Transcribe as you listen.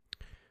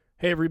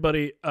Hey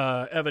everybody,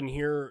 Evan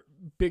here.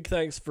 Big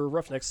thanks for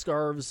Roughneck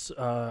Scarves,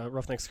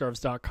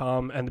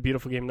 roughneckscarves.com, and the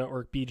Beautiful Game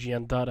Network,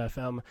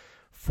 BGN.FM,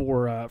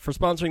 for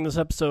sponsoring this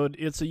episode.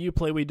 It's a You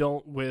Play We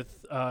Don't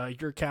with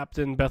your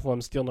captain,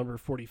 Bethlehem Steel number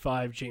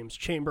 45, James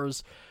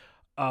Chambers.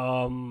 Oh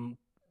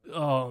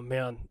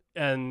man,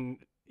 and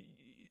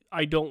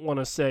I don't want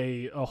to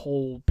say a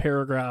whole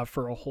paragraph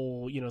or a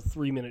whole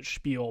 3-minute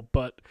spiel,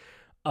 but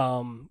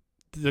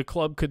the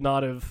club could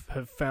not have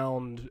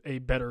found a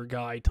better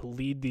guy to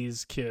lead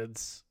these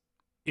kids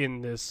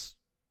in this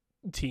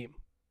team,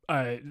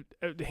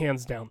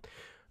 hands down.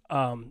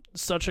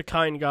 Such a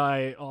kind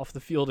guy off the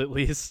field, at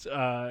least,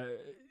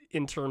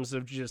 in terms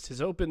of just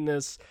his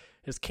openness,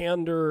 his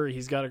candor.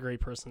 He's got a great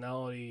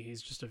personality.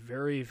 He's just a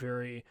very,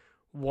 very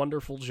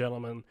wonderful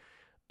gentleman.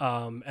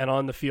 And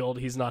on the field,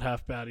 he's not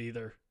half bad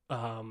either.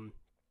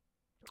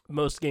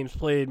 Most games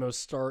played, most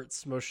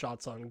starts, most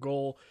shots on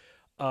goal.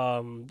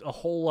 A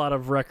whole lot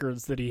of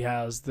records that he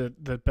has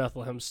that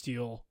Bethlehem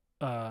Steel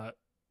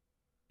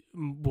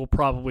will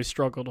probably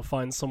struggle to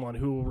find someone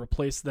who will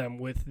replace them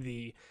with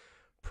the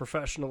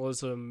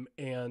professionalism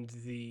and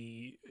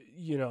the,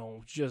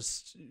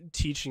 just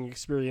teaching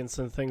experience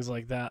and things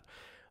like that.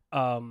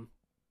 So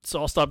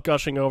I'll stop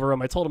gushing over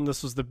him. I told him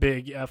this was the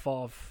big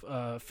F-off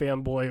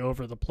fanboy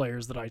over the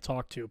players that I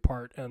talked to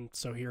part, and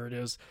so here it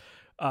is.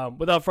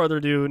 Without further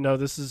ado, no,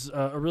 this is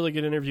a really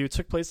good interview. It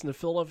took place in the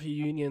Philadelphia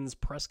Union's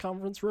press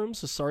conference room,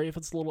 so sorry if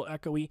it's a little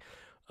echoey.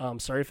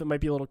 Sorry if it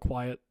might be a little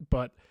quiet,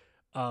 but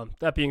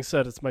that being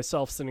said, it's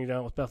myself sitting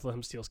down with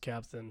Bethlehem Steel's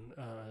captain,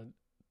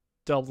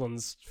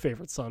 Dublin's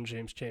favorite son,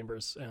 James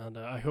Chambers, and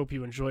I hope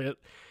you enjoy it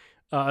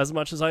as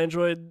much as I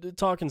enjoyed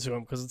talking to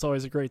him, because it's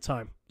always a great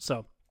time.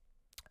 So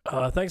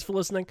thanks for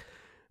listening,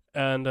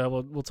 and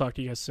we'll talk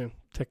to you guys soon.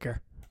 Take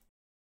care.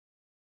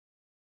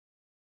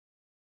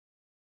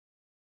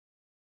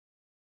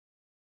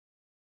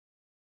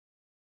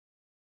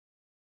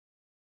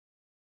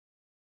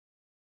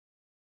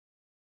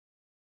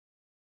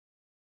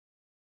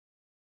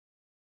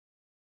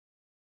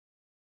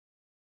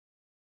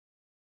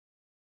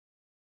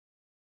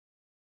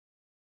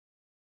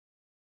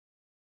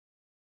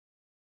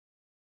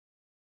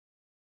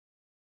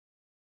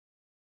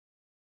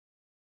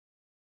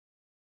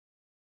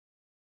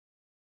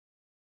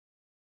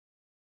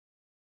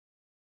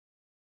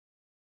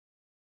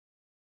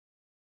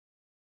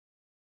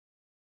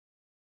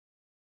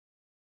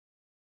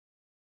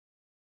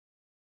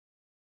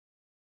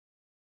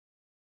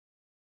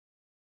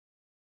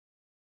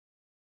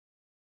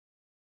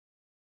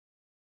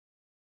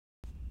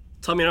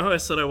 Tom, you know how I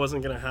said I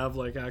wasn't going to have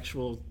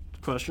actual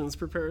questions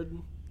prepared?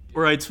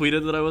 Or I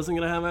tweeted that I wasn't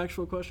going to have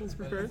actual questions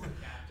prepared?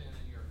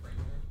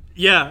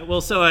 Yeah, well,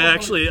 so I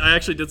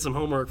actually did some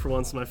homework for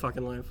once in my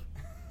fucking life.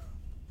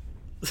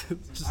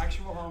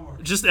 Actual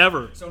homework? Just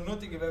ever. So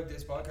nothing about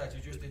this podcast,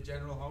 you just did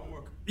general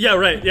homework? Yeah,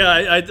 right. Yeah,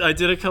 I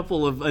did a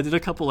couple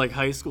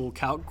high school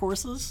calc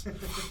courses.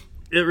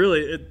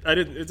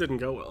 It didn't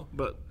go well,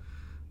 but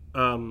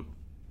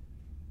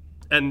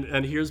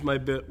And here's my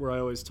bit where I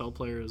always tell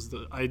players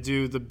that I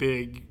do the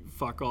big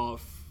fuck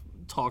off,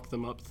 talk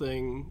them up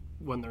thing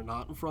when they're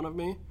not in front of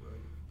me,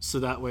 so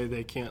that way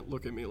they can't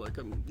look at me like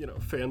I'm,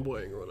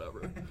 fanboying or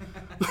whatever.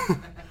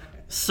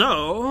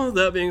 So,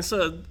 that being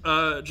said,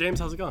 James,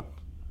 how's it going?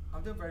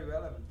 I'm doing very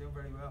well, Evan. Doing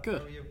very well.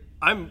 Good. How are you?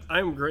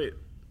 I'm great.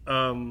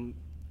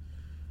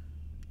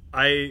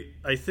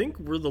 I think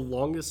we're the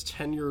longest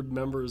tenured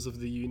members of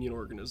the union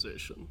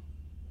organization,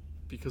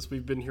 because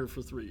we've been here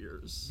for 3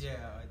 years. Yeah,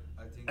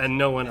 I think And so.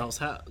 no one else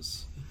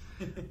has.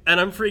 And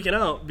I'm freaking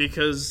out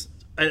because,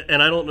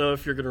 and I don't know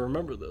if you're going to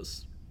remember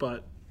this,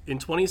 but in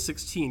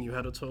 2016 you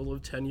had a total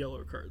of 10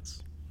 yellow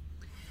cards.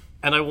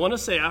 And I want to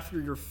say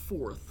after your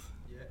fourth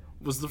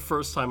was the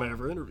first time I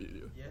ever interviewed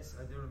you. Yes,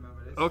 I do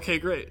remember this. Okay,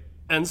 great.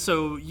 And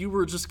so you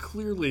were just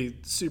clearly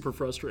super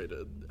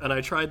frustrated. And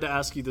I tried to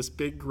ask you this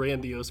big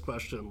grandiose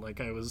question like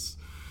I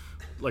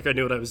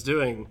knew what I was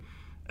doing.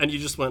 And you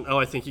just went, oh,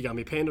 I think you got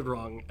me painted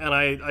wrong. And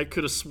I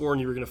could have sworn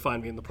you were going to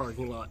find me in the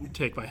parking lot and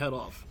take my head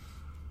off.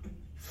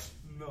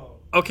 No.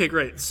 Okay,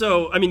 great.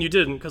 So, I mean, you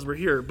didn't because we're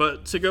here.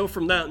 But to go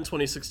from that in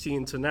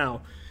 2016 to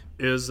now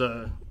is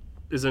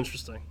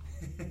interesting.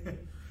 It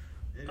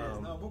is.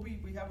 No, but we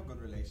have a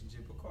good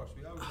relationship, of course.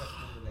 We always have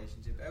a good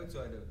relationship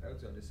outside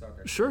of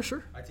soccer.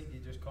 Sure. I think you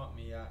just caught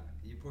me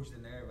you pushed the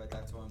nerve at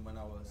that time when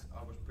I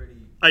was pretty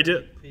I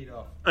did. peed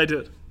off. I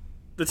did.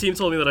 The team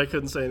told me that I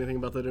couldn't say anything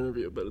about that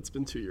interview, but it's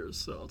been 2 years,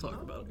 so I'll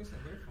talk about it. Listen,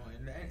 we're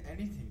fine.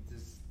 Anything,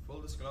 just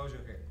full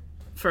disclosure here.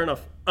 Fair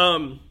enough.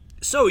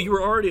 So you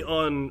were already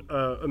on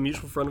a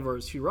mutual friend of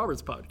ours, Hugh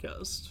Roberts'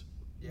 podcast,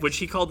 Yes. which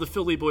he called the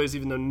Philly Boys,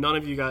 even though none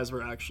of you guys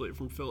were actually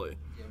from Philly.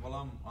 Yeah,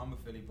 well, I'm a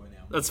Philly boy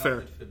now. That's fair.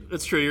 Adopted Philly boy.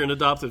 It's true. You're an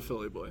adopted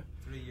Philly boy.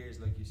 3 years,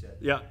 like you said.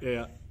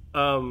 Yeah.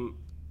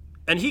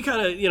 And he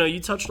kind of, you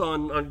touched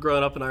on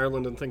growing up in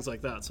Ireland and things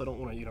like that, so I don't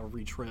want to,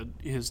 retread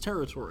his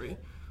territory.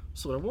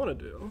 So what I want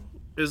to do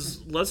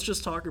is let's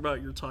just talk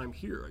about your time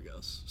here, I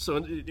guess. So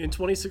in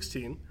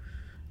 2016,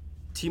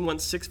 team went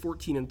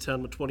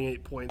 6-14-10 with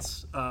 28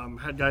 points.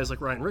 Had guys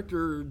like Ryan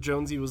Richter,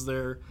 Jonesy was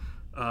there.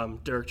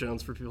 Derek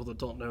Jones, for people that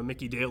don't know,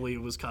 Mickey Daly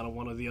was kind of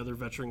one of the other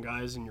veteran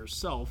guys, and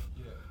yourself.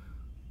 Yeah.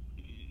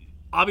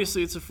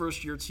 Obviously, it's a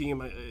first-year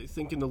team. I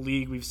think in the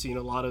league we've seen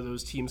a lot of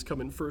those teams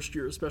come in first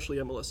year, especially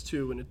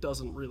MLS2, and it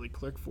doesn't really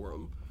click for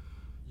them.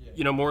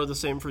 Yeah. More of the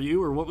same for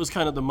you, or what was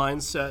kind of the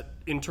mindset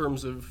in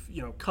terms of,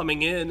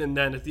 coming in and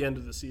then at the end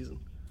of the season?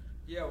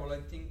 Yeah, well,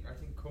 I think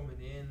coming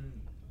in,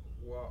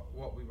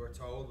 what we were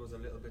told was a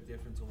little bit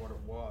different to what it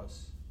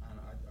was, and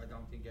I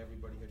don't think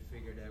everybody had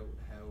figured out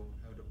how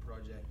the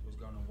project was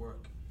going to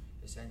work,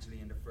 essentially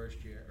in the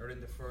first year, or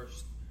in the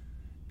first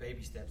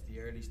baby steps,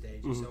 the early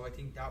stages. Mm-hmm. So I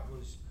think that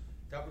was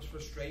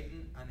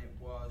frustrating, and it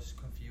was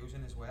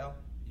confusing as well.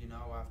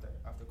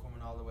 After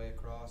coming all the way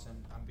across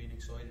and being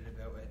excited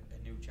about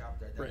a new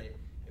chapter, that right.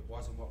 it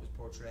wasn't what was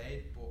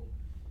portrayed, but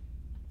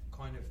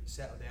kind of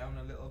settled down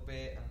a little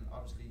bit. And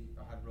obviously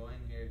I had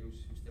Ryan here,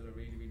 who's still a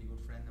really, really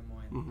good friend of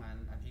mine, mm-hmm.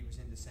 and he was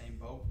in the same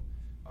boat.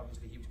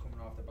 Obviously he was coming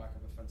off the back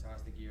of a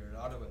fantastic year at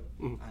Ottawa,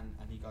 mm-hmm.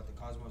 and he got the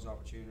Cosmos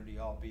opportunity,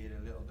 albeit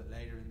a little bit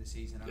later in the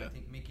season. And yeah. I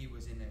think Mickey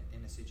was in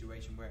a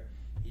situation where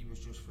he was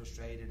just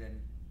frustrated,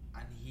 and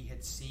he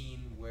had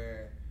seen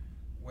where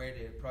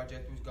the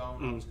project was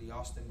going. Obviously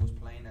Austin was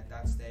playing at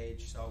that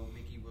stage, so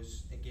Mickey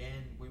was,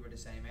 again, we were the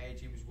same age.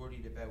 He was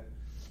worried about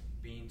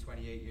being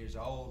 28 years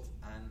old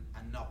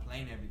and not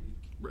playing every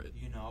week, right.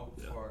 Yeah.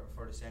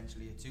 for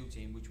essentially a 2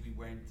 team, which we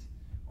weren't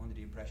under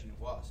the impression it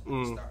was at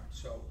the start.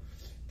 So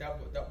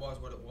that was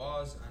what it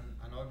was,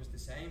 and I was the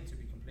same, to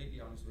be completely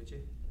honest with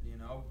you,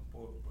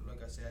 but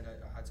like I said, I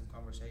had some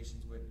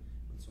conversations with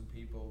some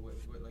people,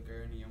 with like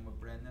Ernie and with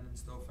Brendan and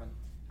stuff, and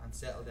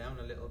settled down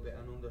a little bit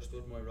and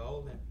understood my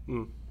role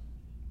then.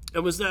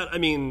 And was that,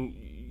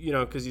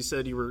 because you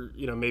said you were,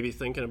 maybe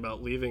thinking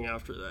about leaving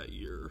after that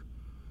year.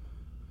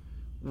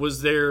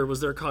 Was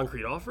there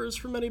concrete offers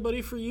from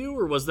anybody for you,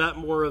 or was that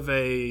more of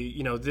a,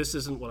 this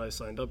isn't what I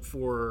signed up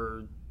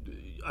for,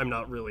 I'm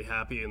not really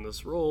happy in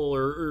this role,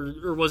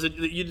 or was it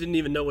that you didn't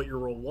even know what your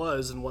role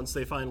was, and once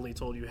they finally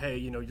told you, hey,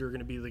 you're going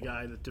to be the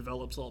guy that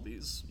develops all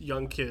these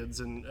young kids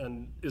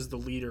and is the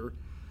leader,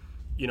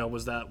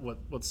 was that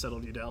what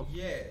settled you down?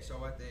 Yeah, so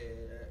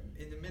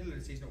in the middle of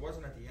the season, it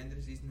wasn't at the end of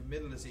the season. The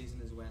middle of the season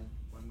is when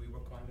we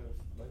were kind of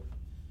like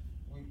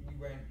we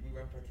weren't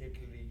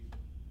particularly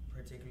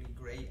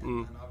great,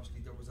 and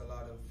obviously there was a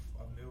lot of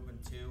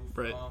movement too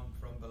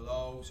from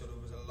below. So there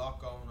was a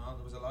lot going on.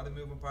 There was a lot of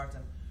moving parts,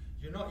 and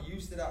you're not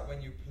used to that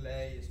when you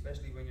play,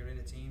 especially when you're in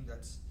a team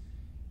that's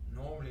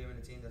normally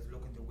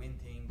looking to win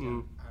things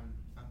and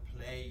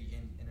play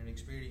in an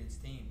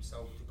experienced team.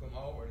 So to come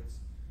over,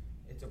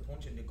 it's a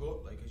punch in the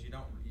gut, because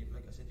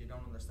like I said, you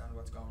don't understand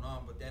what's going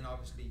on. But then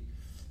obviously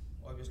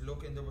I was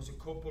looking, there was a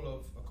couple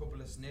of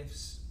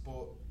sniffs,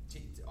 but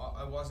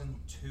I wasn't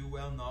too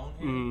well known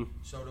here,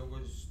 so there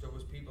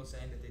was people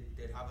saying that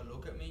they'd have a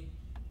look at me,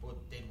 but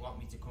they'd want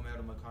me to come out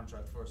of my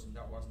contract first, and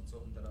that wasn't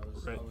something that I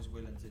was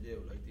willing to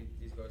do. Like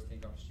these guys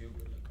think I'm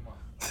stupid. Like, come on,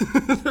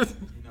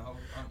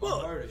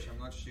 I'm Irish. I'm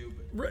not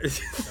stupid. Right.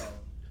 So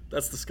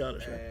that's the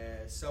Scottish.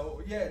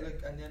 So yeah,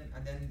 and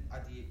then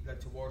at the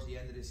towards the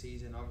end of the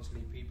season,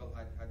 obviously people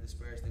had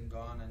dispersed and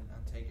gone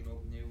and taken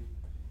up new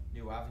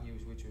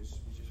avenues, which was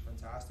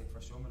fantastic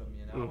for some of them,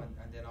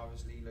 and then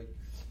obviously like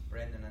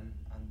Brendan and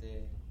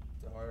the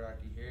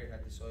hierarchy here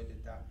had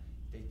decided that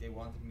they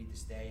wanted me to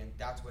stay, and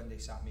that's when they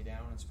sat me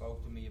down and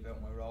spoke to me about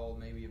my role,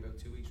 maybe about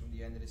 2 weeks from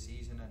the end of the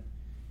season,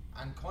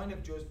 and kind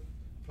of just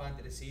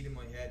planted a seed in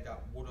my head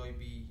that would I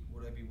be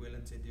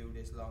willing to do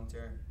this long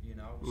term,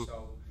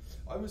 So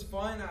I was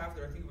fine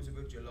after, I think it was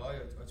about July,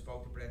 I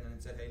spoke to Brendan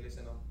and said, hey,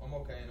 listen, I'm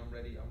okay and I'm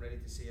ready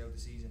to see out the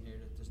season here.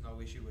 There's no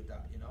issue with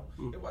that,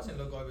 It wasn't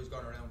like I was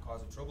going around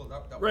causing trouble.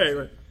 That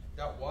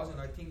wasn't.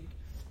 I think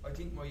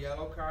my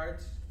yellow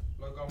cards,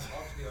 like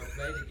obviously I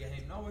played the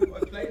game. No, I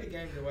played the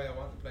game the way I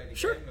want to play the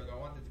game. Like I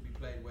wanted to be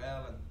played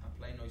well and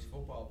play nice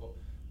football, but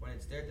when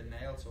it's there to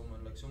nail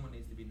someone, like someone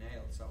needs to be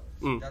nailed. So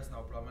that's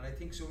no problem. And I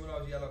think some of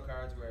those yellow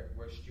cards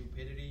were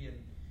stupidity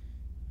and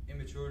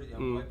immaturity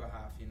on my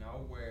behalf,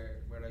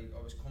 where I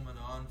was coming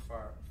on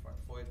for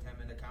 5-10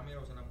 minute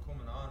cameos, and I'm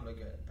coming on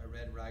like a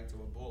red rag to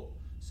a bull.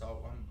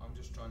 So I'm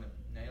just trying to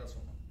nail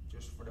someone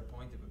just for the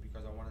point of it,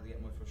 because I wanted to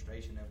get my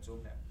frustration out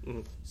somehow.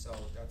 So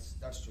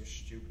that's just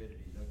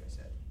stupidity, like I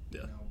said.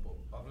 Yeah. But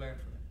I've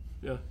learned from it.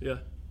 Yeah.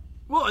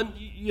 Well, and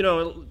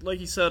like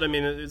you said,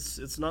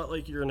 it's not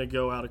like you're going to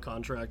go out of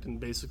contract and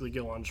basically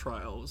go on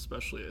trial,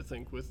 especially I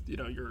think with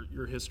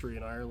your history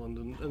in Ireland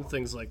and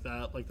things like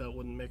that. Like that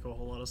wouldn't make a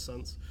whole lot of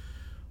sense.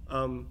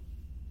 And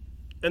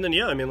then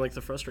like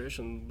the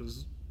frustration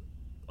was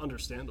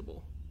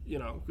understandable,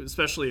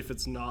 especially if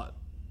it's not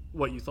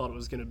what you thought it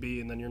was going to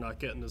be, and then you're not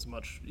getting as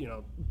much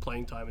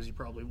playing time as you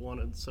probably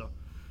wanted. So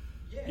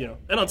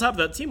and on top of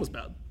that, the team was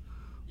bad.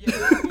 Yeah.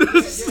 Like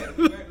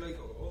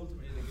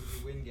ultimately, like if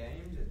you win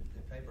games,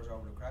 the paper's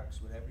over the cracks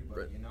with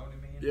everybody. Right. You know what I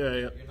mean?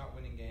 Yeah. If you're not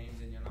winning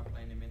games and you're not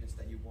playing the minutes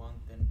that you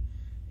want, then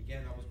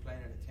again, I was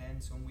playing at a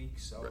 10 some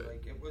weeks, so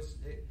like it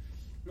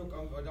look,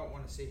 I don't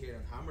want to sit here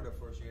and hammer the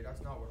first year.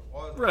 That's not what it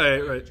was.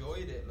 Right. I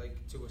enjoyed it, like,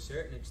 to a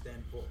certain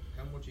extent, but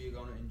how much are you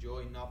going to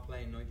enjoy not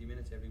playing 90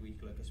 minutes every week,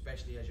 like,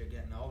 especially as you're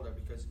getting older?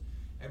 Because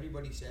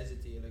everybody says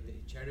it to you, like, they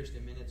cherish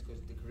the minutes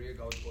because the career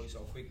goes by so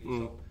quickly.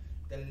 So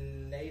the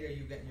later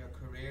you get in your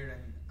career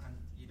and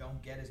you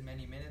don't get as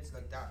many minutes,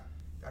 like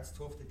that's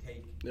tough to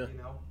take. Yeah. You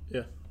know.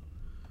 Yeah.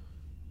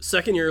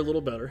 Second year a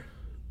little better.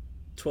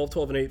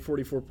 12-8,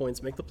 44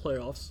 points, make the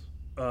playoffs.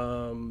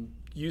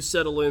 You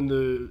settle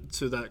into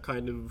that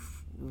kind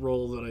of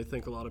role that I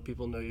think a lot of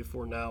people know you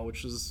for now,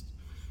 which is,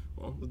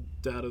 well, the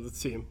dad of the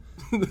team.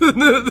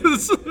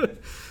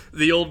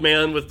 The old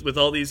man with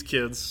all these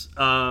kids.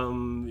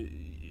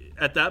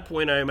 At that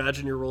point, I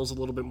imagine your role's a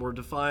little bit more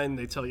defined.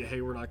 They tell you,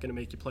 hey, we're not going to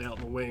make you play out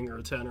in the wing or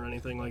a 10 or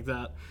anything like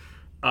that.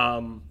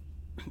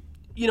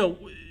 You know,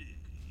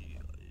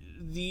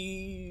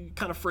 the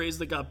kind of phrase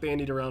that got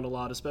bandied around a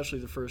lot, especially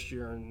the first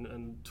year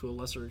and to a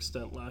lesser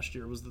extent last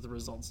year, was that the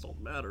results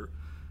don't matter.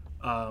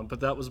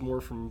 But that was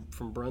more from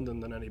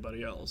Brendan than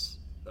anybody else.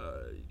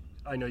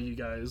 I know you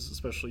guys,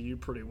 especially you,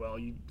 pretty well.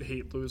 You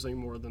hate losing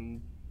more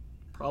than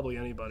probably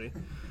anybody.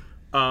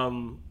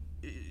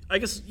 I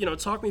guess, you know,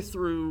 talk me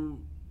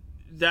through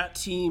that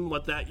team,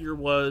 what that year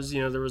was.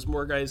 You know, there was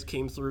more guys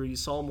came through. You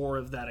saw more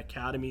of that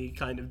academy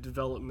kind of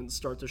development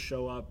start to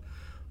show up.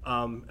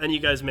 And you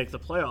guys make the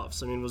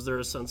playoffs. I mean, was there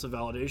a sense of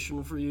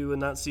validation for you in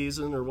that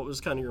season, or what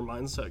was kind of your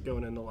mindset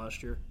going into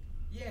last year?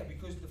 Yeah,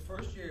 because the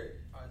first year,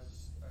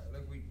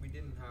 like we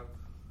didn't have,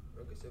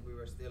 like I said, we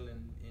were still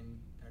in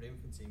our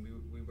infancy.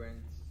 We weren't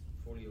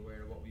fully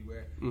aware of what we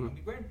were. And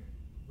we weren't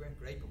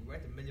great, but we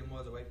weren't a million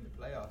miles away from the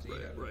playoffs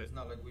either. Right. It's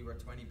not like we were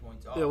 20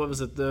 points off. Yeah, what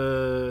was it?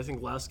 I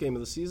think last game of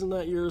the season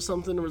that year or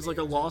something. There was like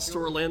a loss to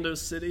Orlando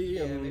City.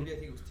 Yeah, maybe I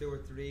think it was 2 or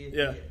 3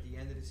 at the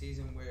end of the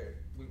season where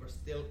we were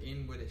still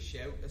in with a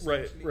shout.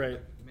 Essentially. Right.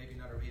 Like, maybe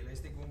not a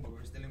realistic one, but we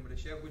were still in with a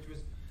shout, which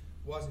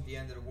wasn't the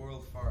end of the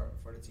world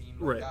for the team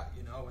like that,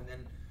 you know. And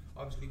then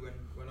obviously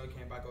when I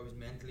came back, I was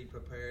mentally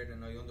prepared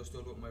and I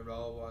understood what my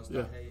role was.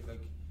 That hey,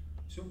 like.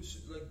 So,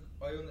 like,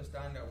 I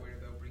understand that we're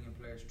about bringing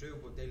players through,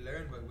 but they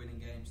learn by winning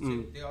games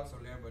too. They also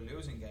learn by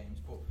losing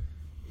games. But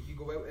if you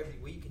go out every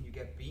week and you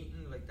get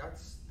beaten, like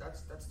that's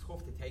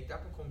tough to take.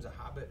 That becomes a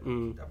habit.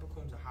 That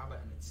becomes a habit,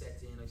 and it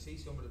sets in. I see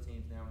some of the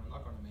teams now, and I'm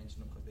not going to mention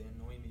them because they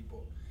annoy me.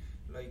 But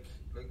like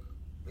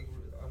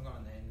I'm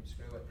going to name them.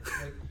 Screw it.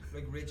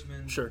 Like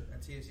Richmond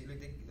and TFC.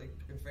 Like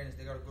in fairness,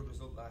 they got a good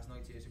result last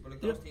night, TFC. But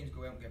like those teams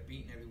go out and get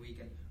beaten every week,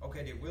 and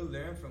okay, they will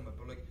learn from it.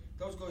 But like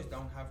those guys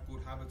don't have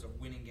good habits of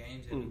winning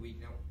games every week.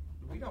 Now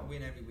we don't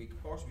win every week,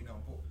 of course we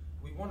don't. But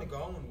we want to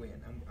go and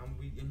win, and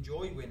we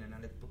enjoy winning,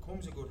 and it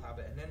becomes a good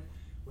habit. And then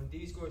when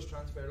these guys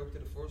transfer up to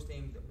the first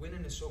team,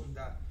 winning is something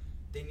that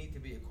they need to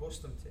be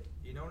accustomed to.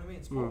 You know what I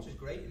mean? Sports is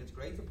great, and it's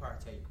great to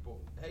partake. But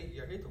hey,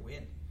 you're here to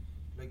win.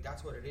 Like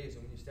that's what it is,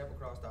 and when you step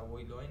across that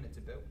white line, it's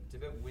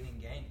about winning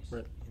games.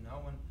 Right. You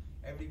know, and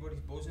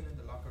everybody's buzzing in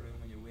the locker room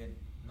when you win.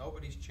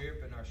 Nobody's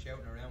chirping or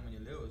shouting around when you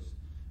lose.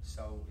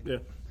 So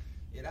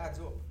it adds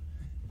up.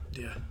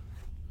 Yeah.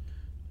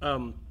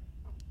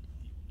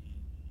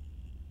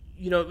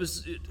 You know,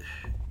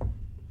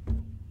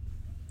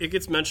 it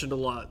gets mentioned a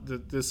lot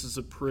that this is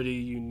a pretty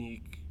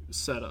unique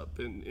setup,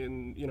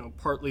 and you know,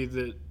 partly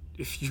that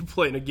if you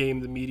play in a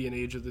game, the median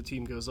age of the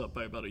team goes up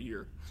by about a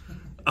year.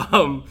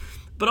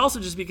 But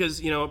also just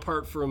because, you know,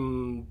 apart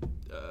from,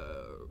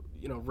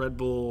 you know, Red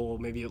Bull,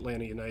 maybe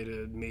Atlanta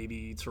United,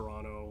 maybe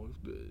Toronto,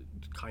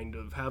 kind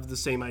of have the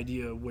same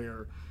idea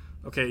where,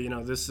 okay, you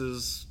know, this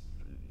is,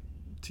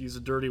 to use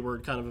a dirty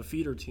word, kind of a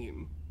feeder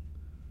team.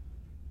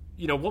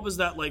 You know, what was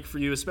that like for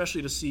you,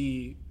 especially to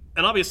see,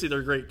 and obviously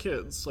they're great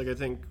kids. Like I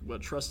think,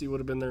 Trusty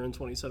would have been there in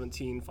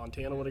 2017,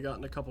 Fontana would have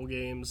gotten a couple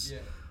games.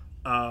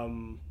 Yeah.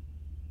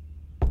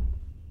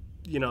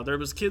 You know, there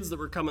was kids that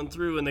were coming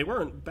through and they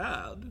weren't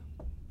bad.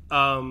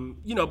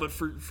 You know, but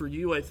for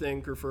you, I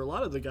think, or for a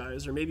lot of the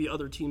guys, or maybe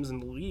other teams in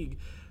the league,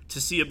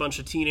 to see a bunch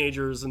of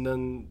teenagers and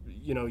then,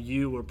 you know,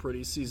 you, a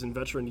pretty seasoned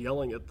veteran,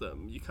 yelling at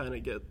them, you kind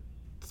of get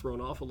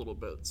thrown off a little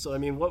bit. So, I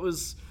mean, what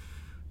was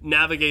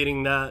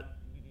navigating that,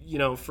 you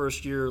know,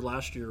 first year,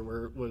 last year,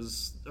 where it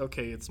was,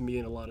 okay, it's me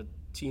and a lot of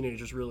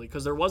teenagers, really?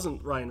 Because there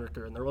wasn't Ryan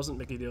Richter and there wasn't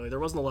Mickey Daly. There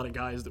wasn't a lot of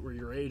guys that were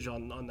your age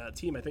on that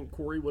team. I think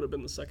Corey would have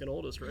been the second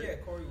oldest, right? Yeah,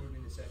 Corey would have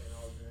been the second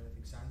oldest, and I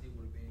think Sandy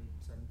would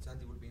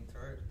have been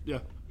third. Yeah.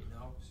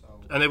 So.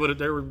 And they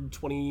were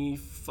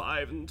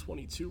 25 and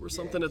 22 or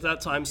something at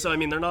that time. Yeah. So I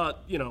mean, they're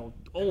not, you know,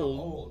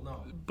 old,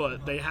 no.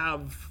 But they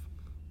have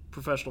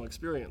professional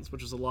experience,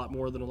 which is a lot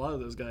more than a lot of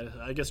those guys.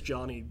 I guess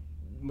Johnny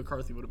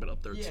McCarthy would have been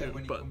up there too. Yeah,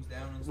 when he comes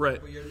down and stuff.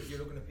 Right. But you're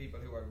looking at people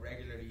who are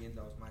regularly in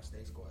those match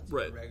day squads.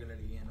 Right.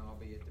 Regularly in,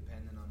 albeit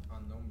depending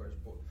on numbers.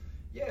 But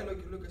yeah, like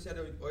I said,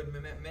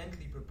 I'd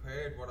mentally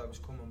prepared what I was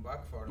coming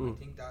back for, and I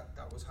think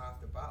that was half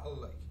the battle.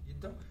 Like, you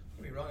don't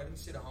get me wrong, I didn't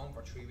sit at home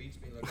for 3 weeks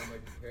being like, am I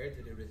prepared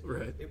to do this?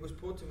 Right. It was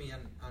put to me,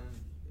 and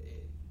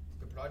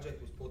the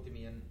project was put to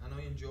me, and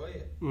I enjoy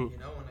it. You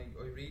know, and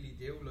I really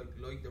do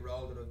like the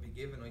role that I've been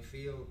given. I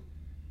feel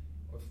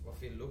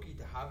lucky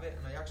to have it,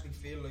 and I actually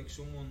feel like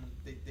someone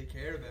they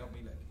care about me.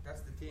 Like,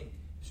 that's the thing.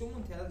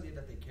 someone tells you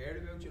that they care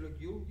about you, like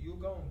you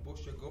go and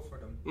bust your gut for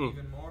them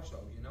even more so.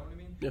 You know what I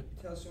mean? Yeah.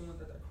 You tell someone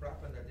that they're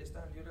crap and they're this,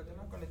 that, and the other, they're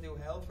not going to do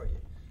hell for you.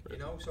 Right. You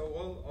know, so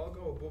I'll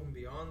go above and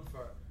beyond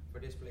for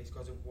this place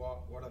because of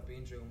what I've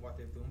been through and what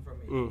they've done for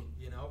me.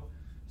 You know,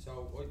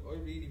 so I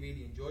really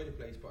really enjoy the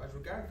place. But as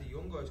regards the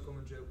young guys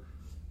coming through,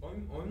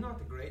 I'm not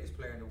the greatest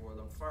player in the world.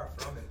 I'm far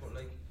from it. But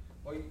like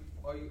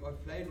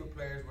I've played with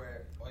players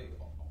where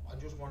I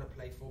just want to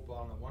play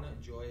football and I want to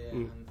enjoy it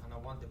and I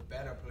want the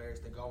better players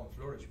to go and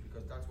flourish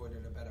because that's why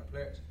they're the better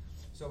players.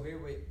 So here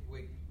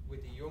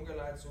with the younger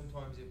lads,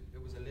 sometimes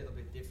it was a little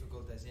bit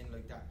difficult, as in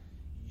like that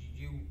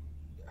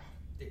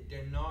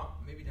they're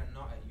not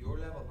at your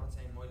level. I'm not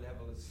saying my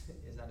level is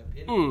at a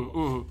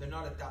pinnacle. They're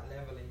not at that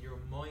level in your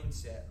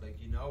mindset,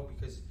 like, you know,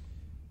 because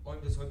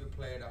I'm the type of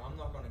player that I'm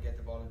not going to get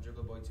the ball and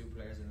dribble by two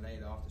players and lay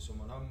it off to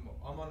someone.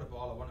 I'm on the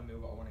ball, I want to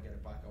move it, I want to get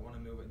it back, I want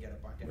to move it and get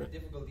it back. And the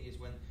difficulty is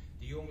when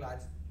the young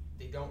lads,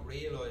 they don't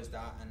realise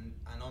that, and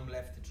I'm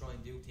left to try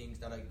and do things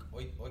that I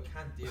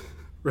can't do.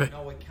 Right.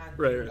 No, I can't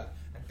do that.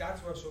 And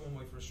that's where some of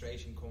my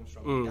frustration comes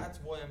from. That's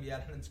why I'm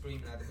yelling and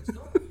screaming at them.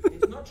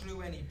 It's not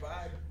through any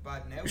bad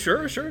now.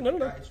 Sure,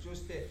 no.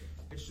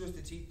 It's just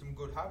to teach them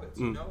good habits,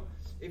 you know?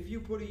 If you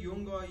put a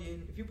young guy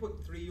in, if you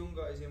put 3 young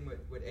guys in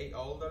with 8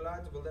 older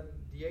lads, well then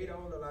the 8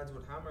 older lads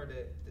would hammer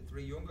the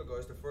 3 younger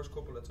guys the first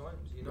couple of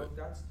times. You know,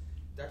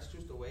 that's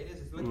just the way it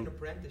is. It's like an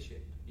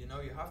apprenticeship. You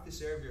know, you have to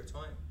serve your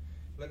time.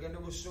 Like, and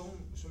there was some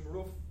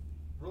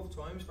rough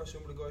times for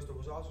some of the guys. There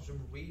was also some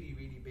really,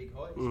 really big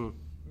highs.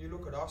 You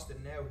look at Austin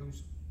now,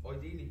 who's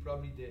ideally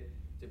probably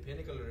the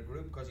pinnacle of the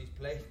group because he's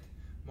played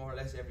more or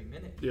less every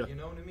minute. Yeah. You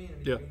know what I mean?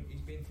 And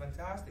he's been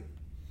fantastic.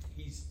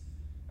 He's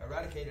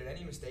eradicated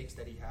any mistakes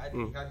that he had.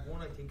 He had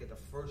one, I think, at the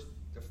first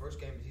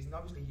game of the season.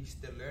 Obviously, he's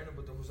still learning,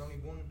 but there was only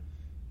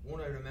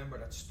one I remember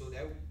that stood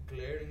out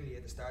glaringly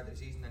at the start of the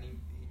season, and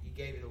he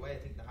gave it away. I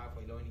think the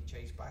halfway line, he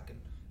chased back and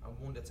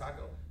won the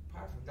tackle.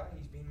 Apart from that,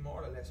 he's been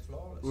more or less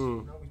flawless.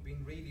 You know, he's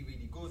been really,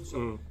 really good.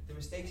 So the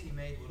mistakes he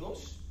made with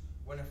us,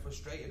 when it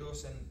frustrated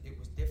us and it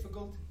was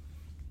difficult,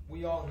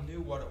 we all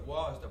knew what it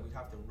was, that we'd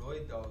have to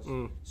ride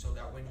those, so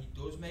that when he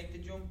does make the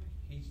jump,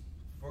 he's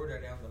further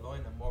down the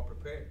line and more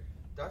prepared.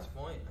 That's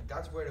fine, and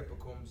that's where it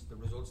becomes the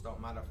results don't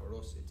matter for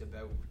us. It's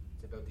about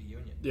the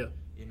union. Yeah.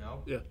 You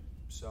know. Yeah.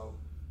 So.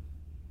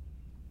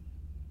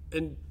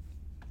 And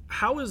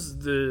how is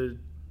the?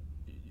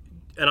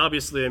 And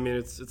obviously, I mean,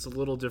 it's a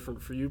little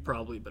different for you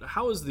probably, but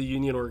how has the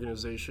union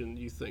organization,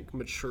 you think,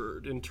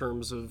 matured in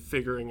terms of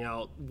figuring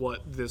out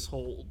what this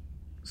whole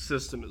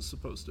system is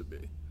supposed to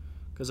be?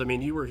 Because, I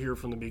mean, you were here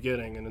from the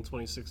beginning, and in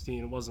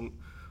 2016 it wasn't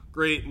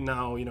great. And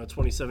now,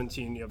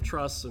 2017 you have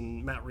Truss,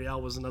 and Matt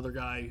Real was another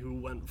guy who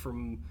went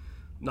from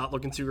not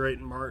looking too great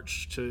in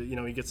March to,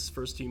 he gets his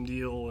first team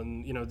deal,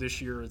 and, this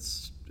year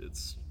it's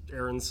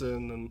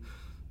Aronson,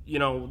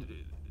 and,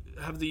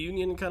 have the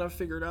union kind of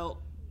figured out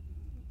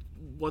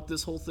what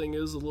this whole thing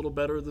is a little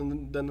better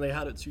than they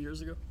had it 2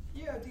 years ago?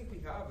 Yeah, I think we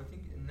have. I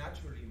think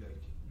naturally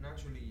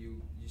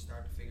you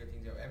start to figure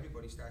things out.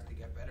 Everybody starts to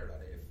get better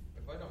at it.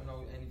 If I don't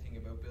know anything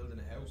about building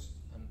a house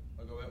and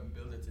I go out and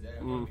build it today,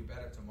 I'm going to be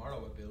better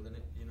tomorrow at building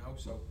it,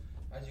 So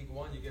as you go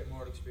on, you get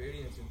more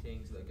experience in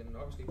things. Like, and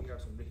obviously we have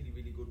some really,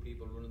 really good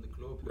people running the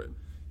club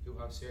who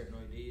have certain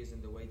ideas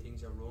and the way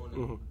things are run,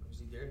 and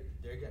obviously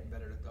they're getting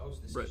better at those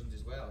decisions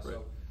as well.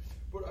 So,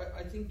 but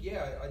I think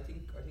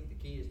the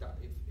key is that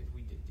if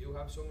we do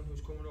have someone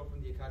who's coming up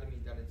in the academy,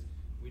 that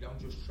we don't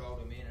just throw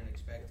them in and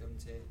expect them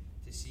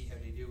to see how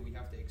they do. We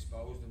have to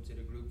expose them to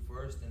the group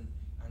first and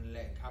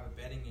have a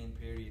bedding in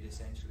period,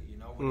 essentially.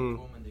 When they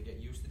come and they get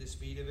used to the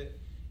speed of it,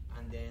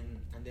 and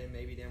then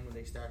maybe when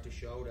they start to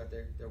show that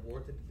they're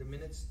worth it, the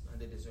minutes,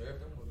 and they deserve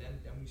them, well then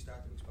we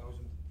start to expose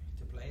them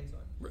to playing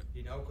time.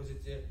 Because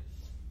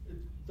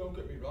don't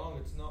get me wrong,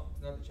 it's not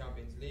the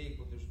Champions League,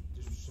 but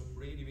there's some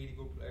really, really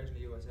good players in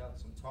the USL,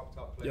 some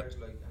top players,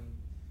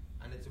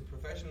 and it's a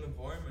professional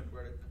environment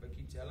where I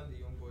keep telling the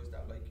young boys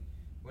that, like,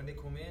 when they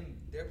come in,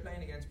 they're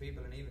playing against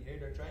people, and even here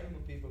they're training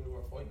with people who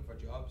are fighting for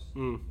jobs.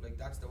 Like,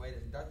 that's the way,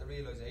 that's the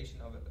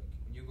realisation of it. Like,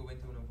 when you go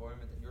into an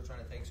environment and you're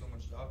trying to take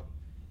someone's job,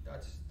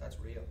 that's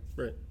real.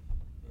 Right.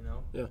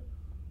 Yeah.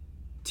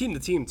 Team to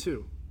team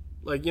too.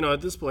 Like,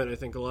 at this point I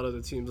think a lot of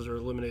the teams that are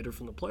eliminated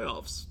from the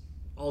playoffs,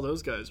 all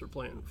those guys are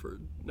playing for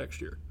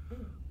next year.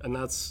 And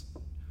that's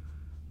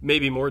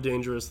maybe more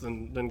dangerous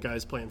than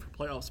guys playing for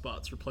playoff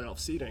spots or playoff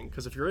seeding,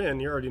 because if you're in,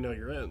 you already know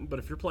you're in. But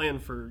if you're playing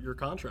for your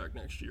contract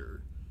next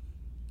year,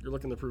 you're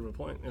looking to prove a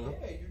point. Yeah,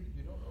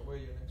 you don't know where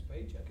your next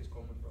paycheck is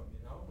coming from,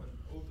 and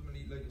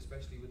ultimately, like,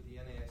 especially with the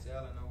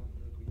NASL, I know,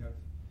 like, we have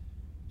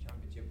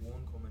Championship 1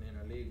 coming in,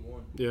 or League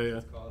 1. Yeah.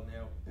 It's called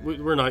now.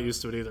 We're not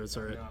used to it either. It's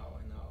all right. I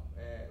know.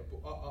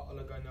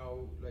 But I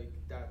know, like,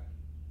 that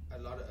a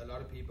lot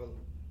of people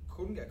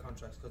couldn't get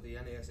contracts because the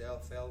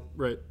NASL fell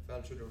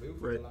through the roof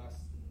for the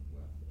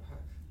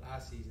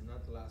last season,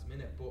 not the last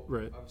minute. But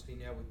obviously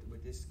now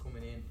with this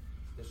coming in,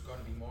 there's going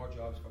to be more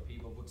jobs for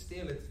people. But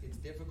still, it's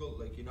difficult.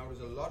 Like, there's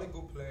a lot of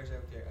good players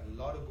out there, a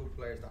lot of good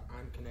players that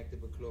aren't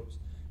connected with clubs,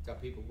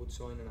 that people would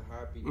sign in a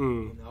heartbeat,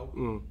 you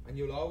know. And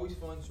you'll always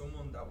find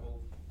someone that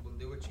will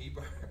do it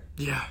cheaper.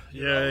 Yeah.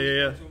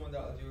 Someone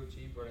that'll do it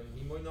cheaper, and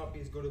he might not be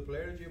as good a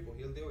player as you, but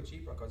he'll do it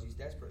cheaper because he's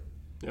desperate.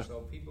 Yeah.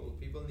 So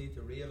people need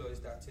to realise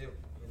that too,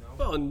 you know.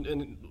 Well,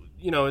 and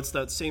you know, it's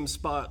that same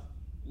spot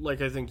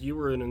like I think you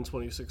were in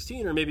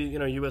 2016, or maybe, you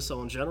know,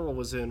 USL in general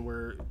was in,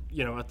 where,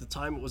 you know, at the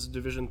time it was a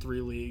Division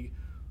III league.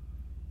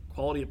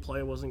 Quality of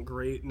play wasn't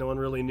great. No one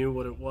really knew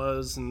what it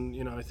was, and,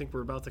 you know, I think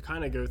we're about to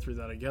kind of go through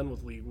that again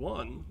with League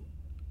One.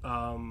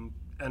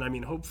 And I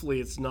mean, hopefully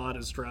it's not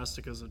as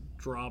drastic as a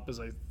drop as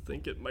I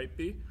think it might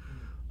be.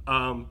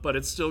 But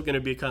it's still going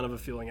to be kind of a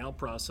feeling out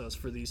process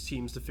for these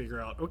teams to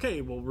figure out,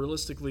 okay, well,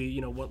 realistically,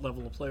 you know, what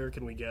level of player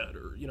can we get,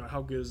 or, you know,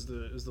 how good is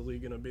the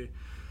league going to be,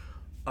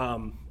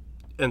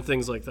 and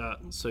things like that.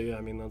 So yeah,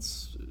 I mean,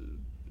 that's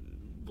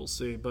we'll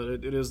see.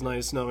 But it is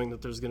nice knowing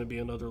that there's going to be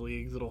another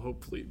league that'll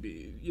hopefully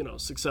be, you know,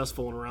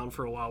 successful and around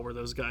for a while, where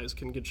those guys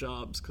can get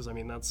jobs. Because I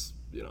mean, that's,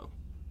 you know,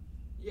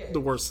 the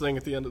worst thing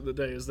at the end of the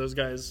day is those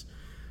guys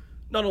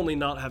not only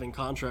not having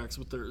contracts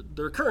with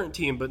their current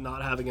team, but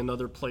not having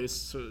another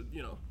place to,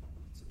 you know,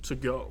 to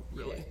go,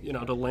 really, you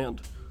know, to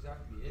land.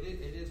 Exactly.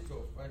 It is tough.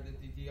 Right?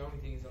 The only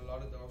thing is, a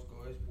lot of those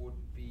guys would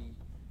be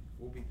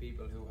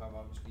people who have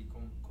obviously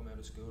come out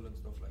of school and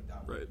stuff like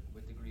that, right,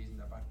 with degrees in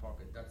their back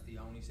pocket. That's the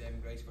only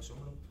saving grace for some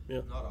of them.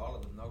 Yeah. Not all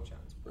of them, no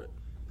chance. But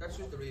that's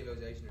just the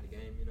realisation of the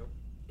game, you know.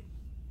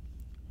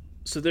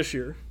 So this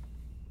year,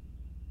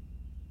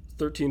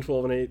 13,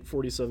 12, and 8,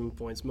 47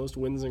 points. Most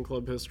wins in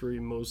club history,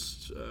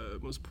 most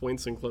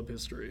points in club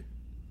history,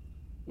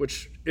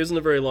 which isn't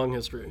a very long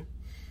history.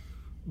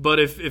 But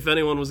if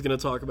anyone was going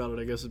to talk about it,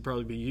 I guess it'd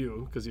probably be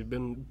you, because you've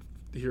been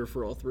here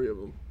for all three of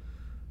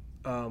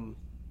them.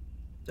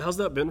 How's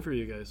that been for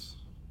you guys?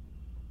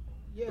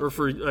 Yeah. Or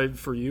for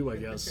you, I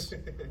guess.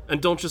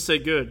 And don't just say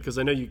good, because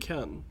I know you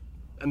can.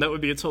 And that would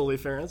be a totally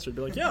fair answer.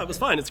 Be like, yeah, it was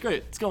fine. It's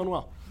great. It's going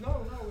well.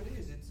 No, it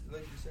is. It's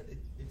like you said.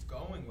 It's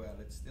going well.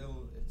 It's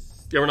still.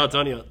 Yeah, we're not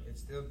done yet.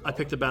 It's still going. I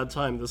picked a bad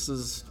time. This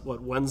is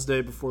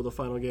Wednesday before the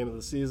final game of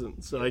the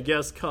season. So I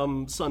guess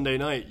come Sunday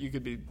night you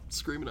could be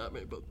screaming at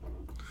me, but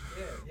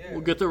yeah.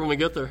 We'll get there when we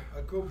get there.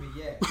 I could be,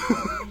 yeah.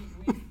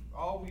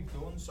 All we've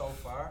done so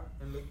far,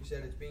 and like you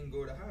said, it's been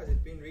good.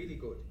 It's been really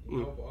good. You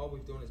know, but all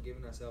we've done is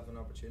given ourselves an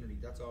opportunity.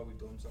 That's all we've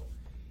done. So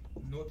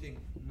nothing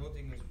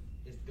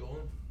is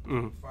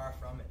done. Far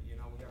from it. You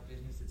know, we have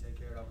business to take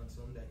care of on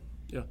Sunday.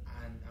 Yeah.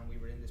 And we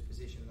were in this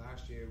position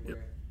last year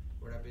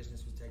where our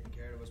business was taken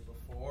care of us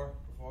before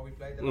we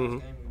played the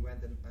last game. We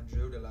went and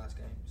drew the last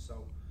game.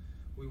 So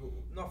we were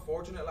not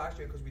fortunate last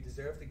year because we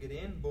deserved to get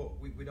in, but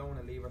we don't want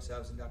to leave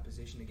ourselves in that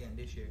position again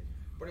this year.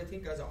 But I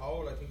think as a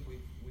whole, I think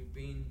we've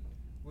been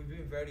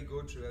very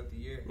good throughout the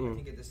year. I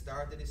think at the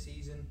start of the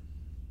season,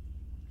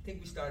 I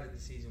think we started the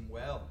season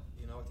well.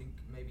 You know, I think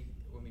maybe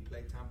when we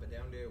played Tampa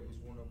down there, it was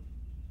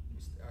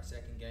our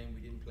second game.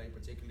 We didn't play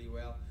particularly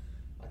well.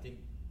 I think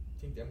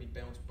then we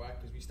bounced back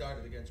because we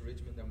started against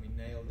Richmond and we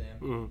nailed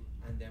them,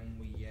 and then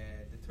we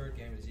the third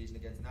game of the season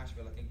against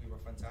Nashville, I think we were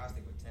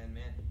fantastic with 10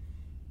 men.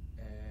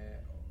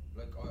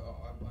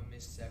 I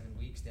missed 7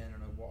 weeks then,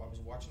 and I was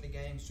watching the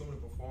game. Some of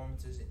the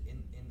performances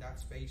in that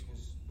space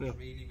was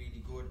really,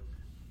 really good.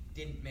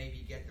 Didn't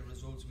maybe get the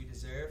results we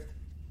deserved,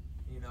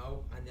 you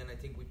know, and then I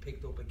think we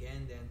picked up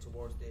again then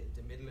towards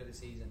the middle of the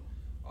season.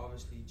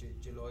 Obviously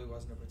July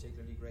wasn't a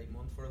particularly great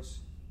month for us.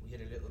 We hit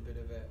a little bit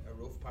of a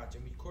rough patch,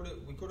 and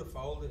we could have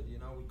folded, you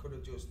know. We could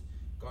have just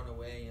gone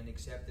away and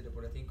accepted it,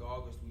 but I think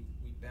August we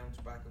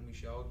bounced back and we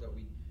showed that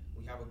we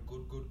have a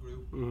good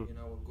group, you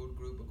know, a good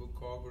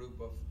core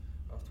group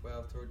of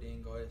 12,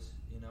 13 guys,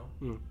 you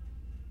know.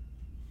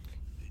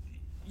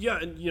 Yeah,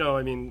 and you know,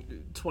 I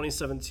mean,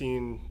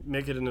 2017,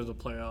 make it into the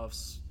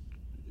playoffs.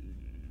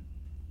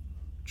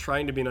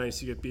 Trying to be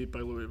nice, you get beat by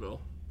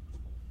Louisville.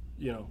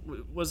 You know,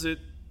 was it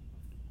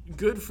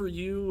good for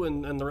you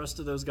and the rest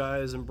of those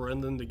guys and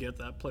Brendan to get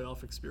that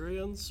playoff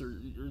experience, or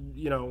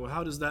you know,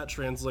 how does that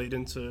translate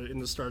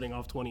into starting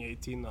off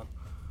 2018 then?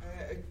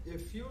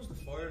 It fuels the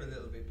fire a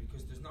little bit,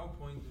 because there's no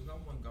point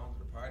going to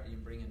the party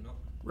and bringing nothing.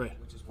 Right.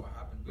 Which is what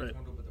happened. We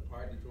turned up at the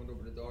party, turned up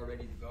at the door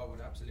ready to go with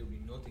absolutely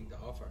nothing to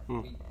offer.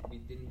 We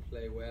didn't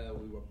play well.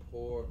 We were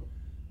poor.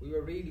 We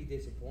were really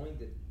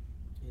disappointed.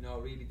 You know,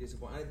 really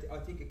disappointed. I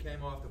think it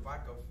came off the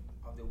back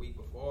of the week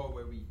before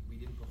where we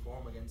didn't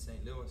perform against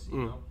St. Louis.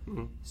 You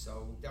know,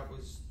 so that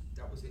was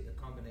a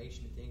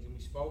combination of things, and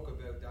we spoke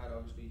about that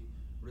obviously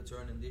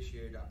returning this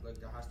year, that like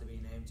there has to be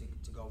an aim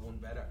to go one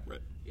better. Right.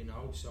 You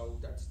know, so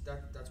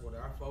that's what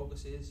our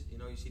focus is. You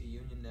know, you see the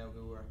Union now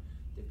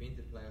they've been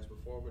to the playoffs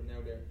before, but now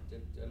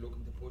they're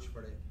looking to push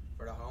for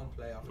the home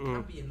playoff. It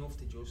can't be enough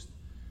to just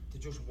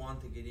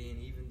want to get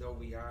in, even though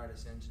we are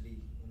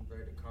essentially, in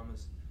inverted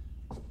commas,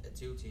 a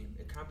 2 team.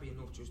 It can't be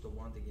enough just to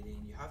want to get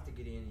in. You have to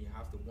get in. You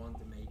have to want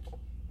to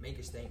make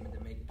a statement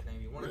and make a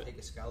claim. You want to take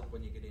a scalp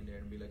when you get in there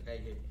and be like,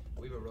 hey,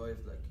 we've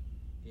arrived, like,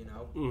 you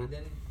know. And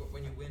then, but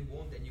when you win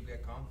one, then you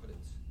get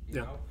confidence. You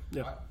know.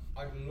 Yeah.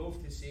 I'd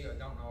love to see. I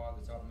don't know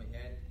off the top of my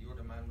head. You're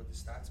the man with the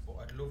stats, but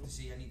I'd love to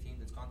see any team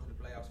that's gone to the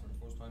playoffs for the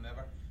first time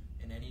ever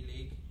in any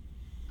league,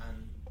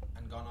 and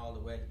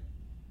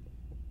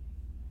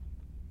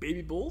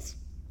Baby Bulls?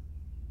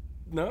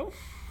 No?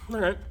 All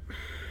right.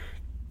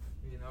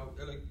 You know,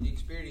 like, the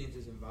experience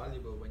is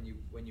invaluable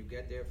when you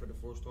get there for the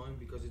first time,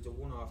 because it's a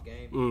one-off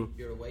game.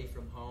 You're away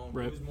from home.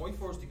 Right. It was my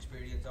first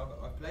experience of it.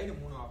 I've played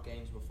in one-off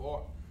games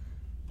before,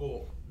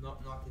 but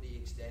not to the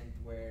extent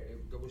where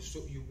there was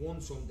you won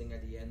something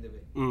at the end of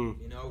it.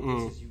 You know,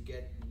 this is you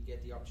get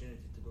the opportunity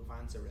to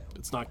advance around.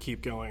 It's not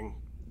keep going.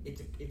 It's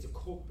a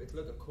cup. It's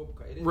like a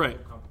cup. It is Right. a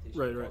cup competition.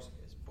 Right. Of course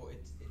it is, but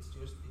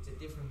it's a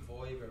different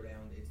vibe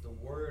around it. It's the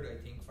word, I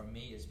think, for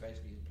me,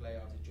 especially as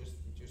playoffs. It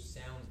just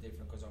sounds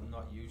different because I'm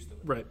not used to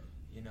it. Right.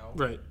 You know.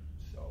 Right.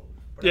 So.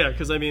 Yeah,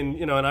 because I mean,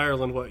 you know, in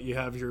Ireland, you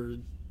have your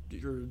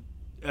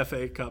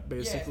FA Cup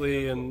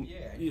basically, and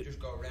you just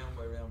go round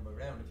by round by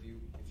round. If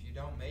you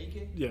don't make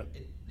it,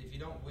 if you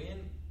don't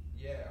win,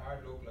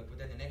 hard luck. Like, but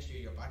then the next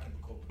year you're back in the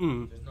cup.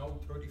 There's no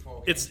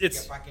 34 games to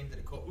get back into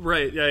the cup.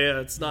 Right. Yeah.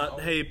 It's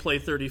not hey, play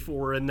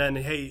 34, and then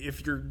hey,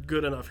 if you're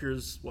good enough,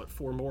 here's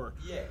 4 more.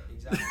 Yeah,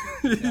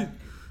 exactly.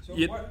 So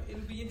it'll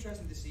be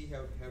interesting to see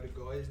how the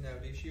guys now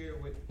this year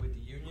with the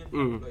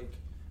union, like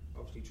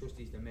obviously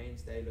Trusty's the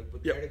mainstay, like,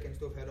 but Derek and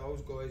stuff, how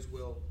those guys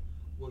will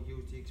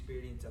use the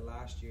experience of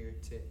last year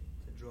to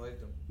drive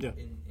them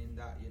in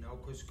that, you know,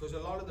 because a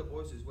lot of the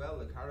boys as well,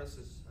 like Harris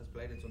has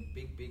played in some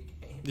big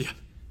games,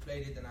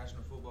 played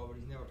international football, but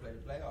he's never played a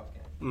playoff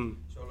game.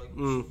 So like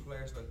some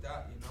players like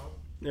that, you know.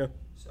 Yeah.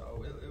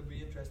 So it'll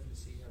be interesting to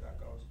see how that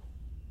goes.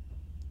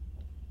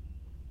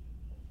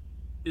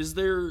 Is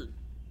there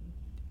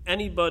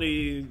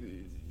anybody,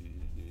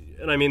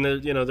 and I mean,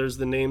 there's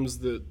the names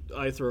that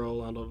I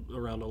throw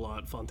around a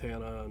lot,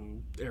 Fontana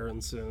and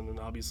Aronson, and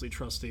obviously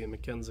Trusty and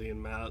McKenzie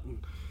and Matt,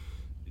 and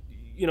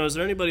you know, is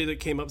there anybody that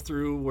came up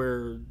through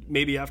where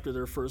maybe after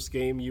their first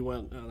game you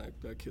went, oh,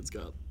 that kid's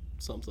got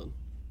something?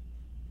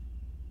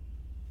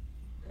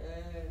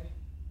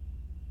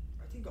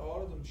 I think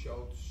all of them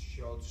showed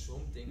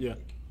something. Yeah.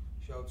 Like,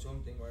 showed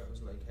something where it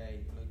was like, hey,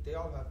 like they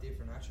all have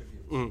different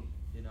attributes.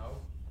 You know,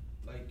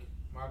 like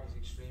Mark is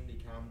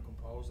extremely calm,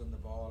 composed on the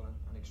ball,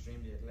 and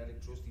extremely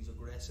athletic. Trusty's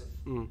aggressive.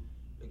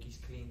 Like, he's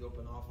cleaned up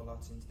an awful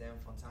lot since then.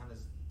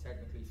 Fontana's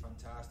technically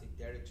fantastic.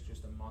 Derek's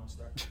just a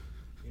monster.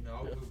 You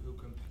know, who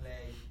can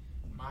play.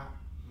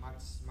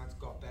 Matt's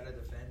got better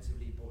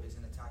defensively, but is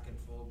an attacking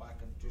fullback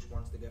and just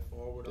wants to get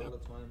forward all the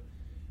time.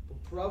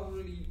 But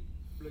probably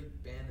like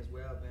Ben as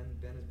well.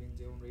 Ben has been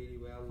doing really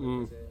well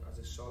as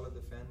a solid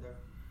defender.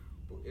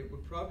 But it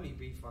would probably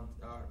be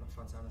not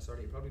Fontana. Sorry,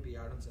 it'd probably be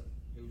Aronson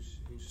who's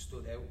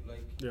stood out.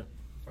 Like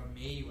for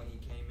me when he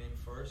came in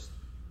first,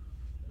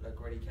 like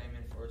where he came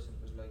in first, and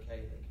it was like,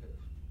 hey, like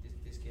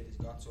this kid has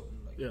got something.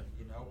 Like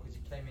you know, because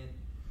he came in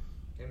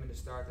the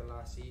start of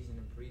last season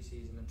and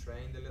pre-season and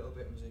trained a little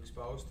bit and was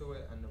exposed to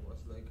it, and it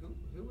was like, who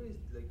is,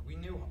 like, we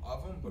knew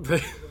of him, but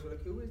it was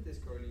like, who is this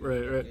curly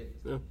kid?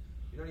 Yeah.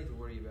 You don't need to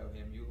worry about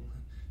him. You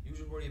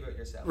just worry about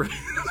yourself. Right.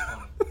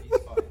 He's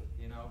fine.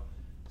 You know.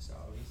 So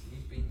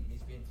he's been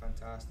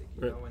fantastic.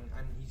 You know,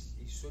 and he's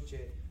such a.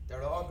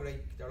 They're all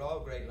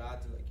great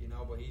lads. Like, you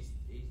know, but he's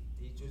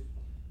just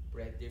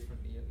bred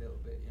differently a little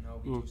bit. You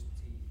know,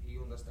 he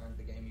understands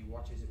the game. He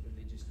watches it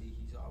religiously.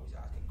 He's always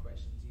asking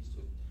questions.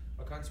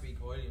 I can't speak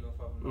highly enough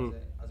of him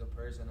as a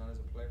person and as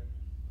a player.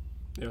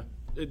 Yeah,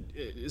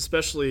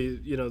 especially,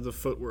 you know, the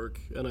footwork.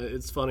 And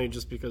it's funny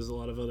just because a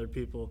lot of other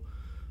people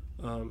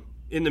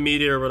in the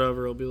media or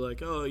whatever will be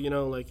like, oh, you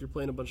know, like, you're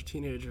playing a bunch of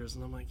teenagers.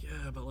 And I'm like,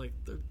 yeah, but, like,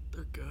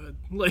 they're good.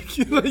 Like,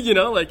 you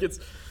know, like, it's,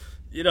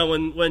 you know,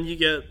 when you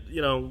get,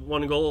 you know,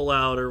 one goal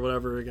allowed or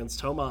whatever against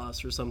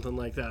Tomas or something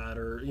like that,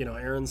 or, you know,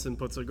 Aronson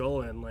puts a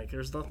goal in, like,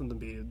 there's nothing to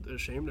be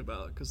ashamed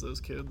about because those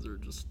kids are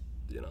just,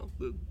 you know,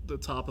 the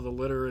top of the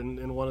litter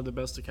in one of the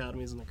best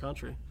academies in the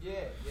country. Yeah,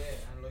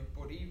 and like,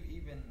 but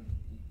even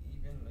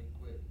like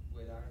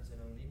with Aronson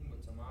and even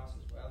with Tomas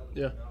as well.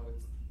 You know,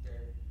 it's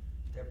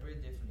they're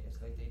pretty different.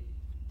 It's like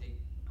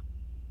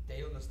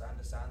they understand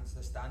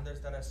the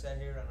standards that are set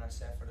here and are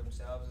set for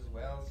themselves as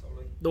well. So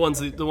like the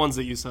ones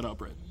that you set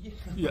up, right?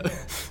 Yeah.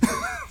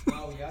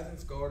 No, he hasn't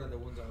scored on the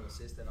ones I've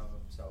assisted on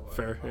him. So I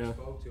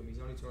spoke to him. He's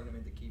only turned them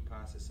into key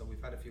passes. So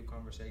we've had a few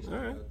conversations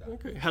about that.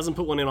 Okay. Hasn't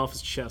put one in off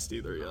his chest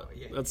either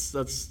yet. That's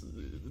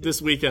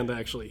this weekend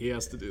actually. He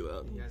has to do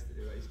that. He has to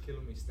do that. He's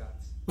killing me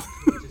stats,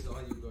 which is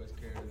all you guys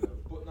care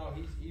about. But no,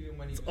 even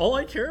when he was all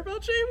I care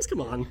about, James.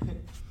 Come on.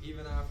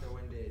 Even after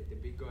when the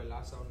big guy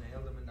Lasso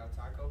nailed him in that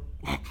tackle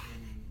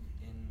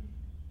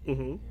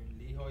in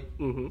Lehigh,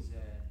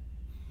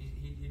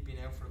 he'd been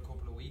out for a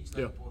couple of weeks.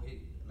 Like,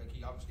 but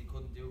he obviously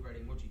couldn't do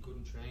very much. He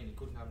couldn't train. He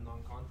couldn't have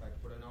non-contact.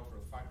 But I know for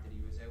a fact that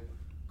he was out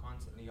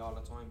constantly all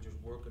the time,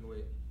 just working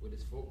with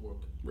his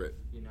footwork. Right.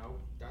 You know,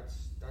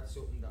 that's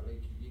something that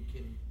like you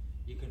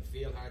can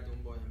feel hard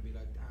done by and be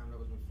like, damn, that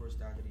was my first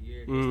start of the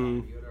year. This, that,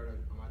 and the other,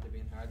 I'm after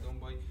being hard done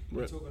by.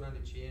 He took it on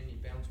the chin. He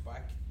bounced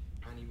back.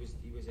 And he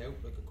was out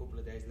like a couple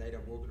of days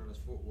later working on his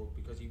footwork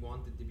because he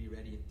wanted to be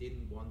ready and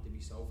didn't want to be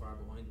so far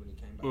behind when he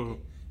came back in.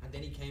 And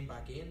then he came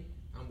back in,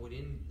 and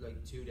within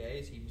like 2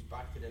 days he was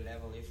back to the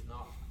level, if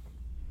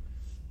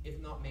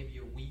not maybe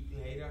a week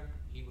later,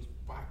 he was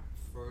back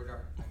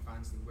further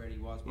advanced than where he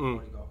was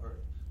before he got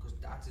hurt. Because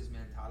that that's his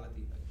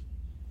mentality. Like,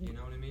 you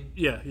know what I mean?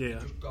 Yeah. He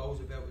just goes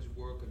about his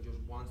work and just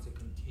wants to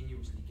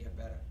continuously get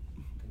better.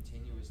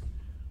 Continuously.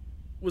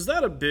 Was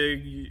that a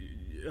big,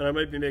 and I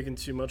might be making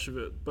too much of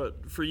it,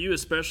 but for you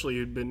especially,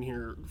 who'd been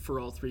here for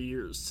all 3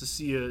 years, to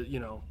see a,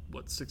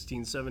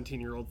 16,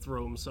 17-year-old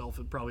throw himself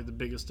at probably the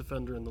biggest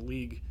defender in the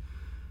league,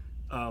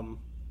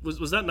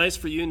 was that nice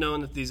for you,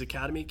 knowing that these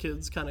academy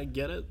kids kind of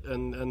get it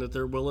and that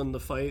they're willing to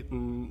fight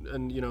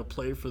and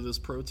play for this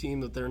pro team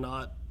that they're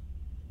not,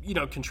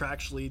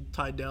 contractually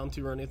tied down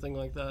to or anything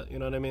like that? You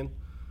know what I mean?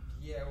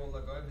 Yeah, well,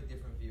 I have a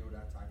different view of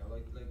that tackle.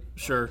 Like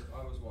sure.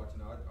 I was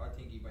watching it. I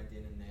think he went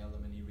in and nailed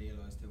him, and he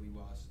realised who he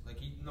was. Like,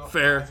 he not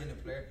fair. As in a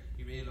player,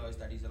 he realised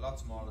that he's a lot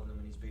smaller than him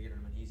and he's bigger than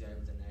him, and he's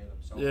able to nail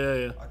him. So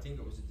yeah. I think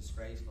it was a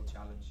disgraceful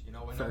challenge. I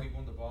know he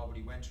won the ball, but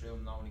he went through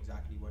him knowing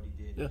exactly what he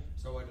did. Yeah.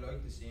 So I'd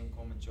like to see him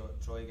come and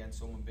try against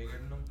someone bigger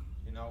than him.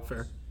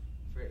 Fair.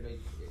 It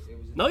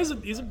was no,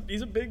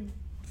 he's a big.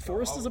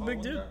 Forrest is a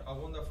big dude. I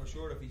wonder for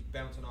sure if he's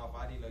bouncing off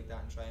Addy like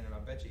that in training. I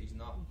bet you he's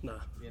not. Nah.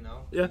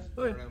 Yeah. He's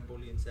around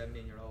bullying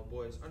 17-year-old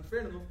boys. And fair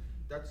enough,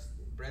 that's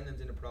Brendan's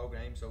in the pro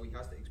game, so he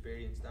has to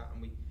experience that.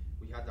 And we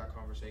had that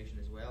conversation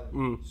as well.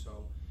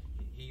 So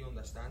he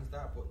understands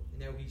that. But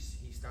now he's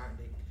starting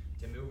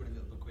to move it a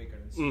little bit quicker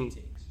and see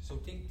things. So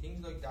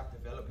things like that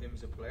develop him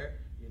as a player.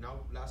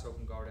 Lasso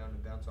can go around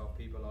and bounce off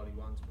people all he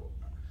wants. But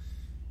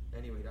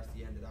anyway, that's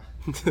the end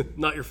of that.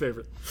 Not your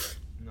favorite.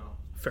 No.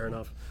 Fair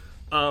enough.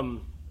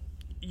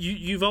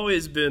 You've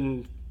always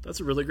been. That's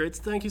a really great.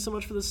 Thank you so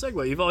much for this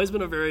segue. You've always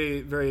been a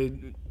very,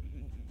 very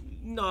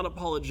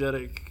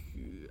non-apologetic,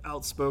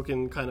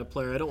 outspoken kind of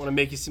player. I don't want to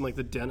make you seem like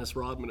the Dennis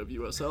Rodman of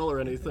USL or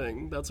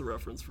anything. That's a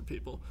reference for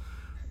people.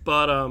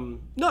 But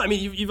no, I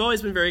mean you've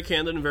always been very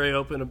candid and very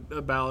open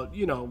about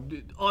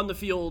on the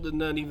field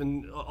and then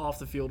even off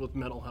the field with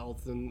mental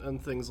health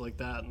and things like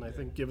that. And I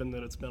think given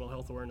that it's Mental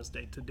Health Awareness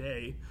Day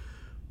today,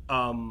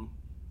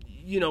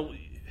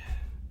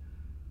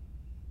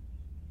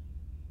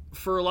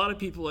 for a lot of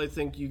people, I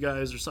think you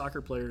guys are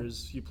soccer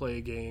players. You play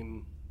a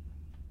game,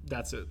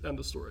 that's it, end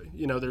of story.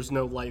 There's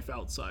no life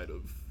outside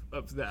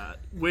of that,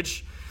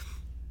 which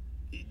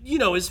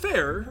is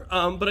fair.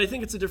 But I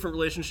think it's a different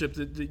relationship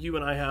that you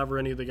and I have, or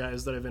any of the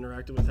guys that I've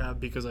interacted with have,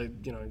 because I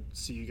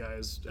see you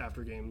guys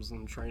after games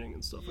and training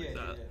and stuff like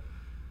that.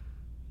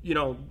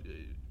 Yeah.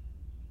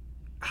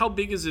 How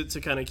big is it to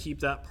kind of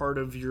keep that part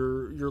of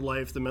your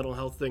life, the mental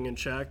health thing, in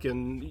check?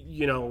 And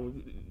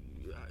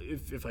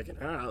if I can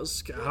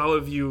ask, how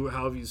have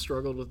you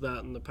struggled with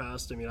that in the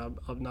past? I mean,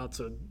 I'm not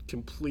to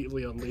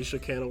completely unleash a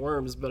can of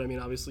worms, but I mean,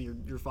 obviously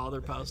your father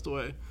passed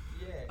away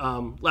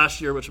last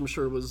year, which I'm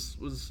sure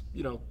was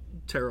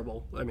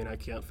terrible. I mean, I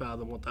can't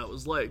fathom what that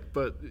was like,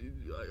 but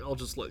I'll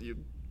just let you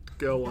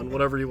go on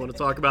whatever you want to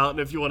talk about, and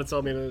if you want to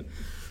tell me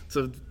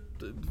to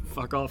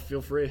fuck off,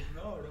 feel free.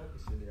 No, don't be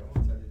silly. I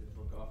won't tell you to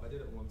fuck off. I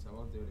did it once. I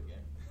won't do it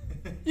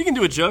again. You can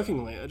do it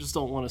jokingly. I just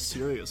don't want a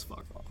serious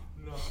fuck off.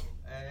 No.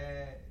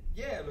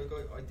 Yeah,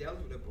 I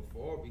dealt with it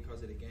before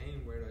because of the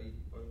game where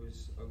I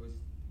was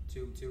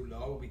too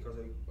low because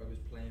I was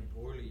playing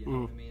poorly. You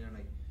know what I mean? And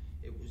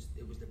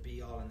it was the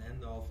be all and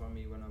end all for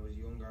me when I was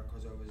younger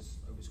because I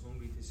was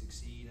hungry to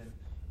succeed and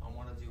I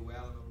want to do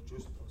well, and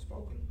I've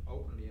spoken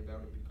openly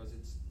about it because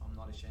I'm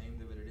not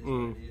ashamed of it. It is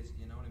what it is.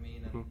 You know what I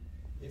mean? And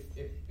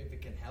if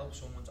it can help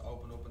someone to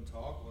open up and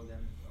talk, well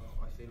then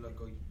I feel like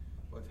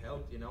I've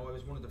helped. I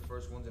was one of the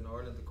first ones in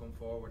Ireland to come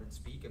forward and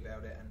speak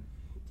about it, and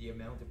the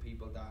amount of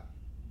people that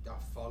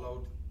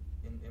followed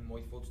in my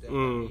footsteps,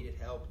 that needed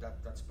help,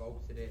 that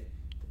spoke to the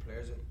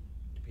players at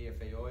the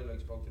PFAI,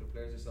 spoke to the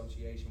Players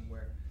Association,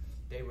 where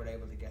they were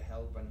able to get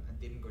help and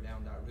didn't go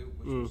down that route,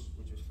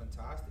 which was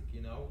fantastic,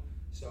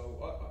 So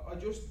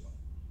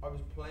I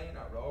was playing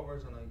at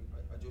Rovers, and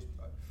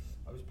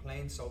I was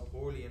playing so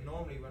poorly, and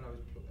normally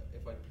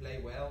if I play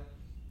well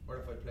or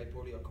if I play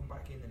poorly, I'd come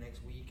back in the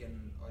next week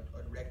and I'd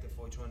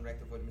try and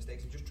rectify the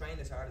mistakes and just train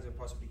as hard as I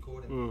possibly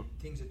could, and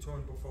things had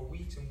turned. But for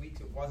weeks and weeks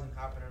it wasn't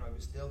happening. I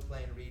was still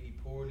playing really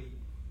poorly.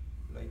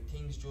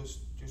 Things just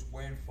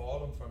weren't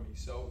falling for me.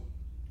 So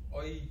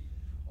I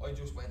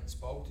just went and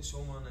spoke to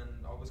someone,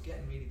 and I was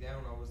getting really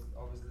down. I was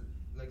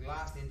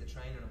last into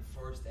training and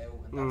first out,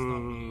 and that's not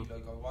me.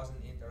 I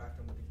wasn't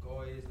interacting with the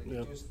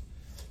guys.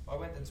 I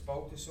went and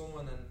spoke to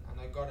someone, and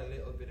I got a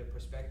little bit of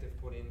perspective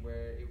put in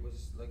where it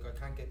was I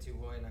can't get too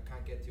high and I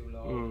can't get too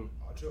low.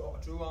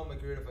 Through all my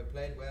career, if I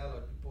played well,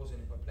 I'd be buzzing.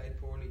 If I played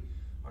poorly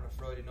on a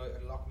Friday night,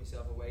 I'd lock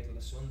myself away till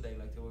a Sunday,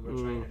 till we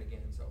were training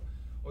again. So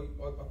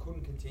I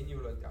couldn't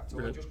continue like that. So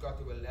I just got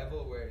to a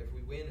level where if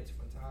we win, it's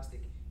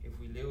fantastic. If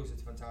we lose,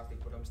 it's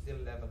fantastic. But I'm still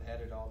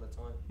level-headed all the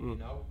time,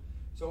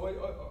 So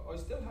I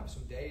still have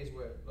some days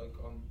where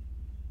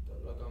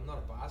I'm not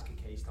a basket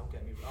case. Don't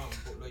get me wrong,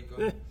 but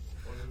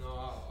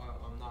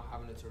I'm not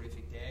having a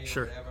terrific day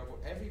or whatever. But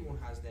everyone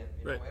has them.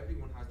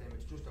 Everyone has them.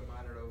 It's just a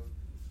matter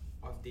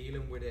of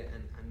dealing with it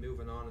and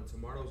moving on. And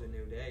tomorrow's a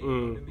new day. You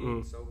know what I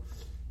mean? So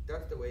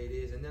that's the way it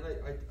is. And then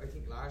I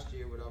think last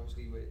year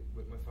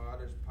with my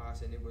father's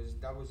passing,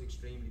 that was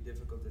extremely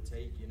difficult to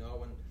take.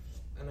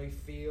 And I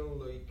feel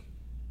like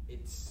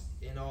it's,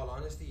 in all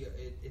honesty,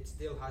 it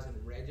still hasn't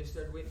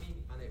registered with me,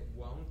 and it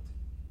won't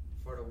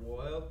for a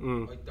while.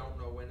 I don't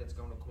know when it's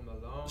going to come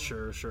along.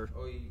 Sure.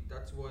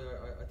 That's why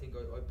I think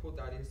I put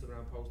that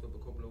Instagram post up a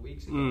couple of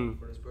weeks ago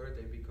for his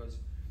birthday, because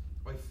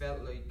I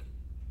felt like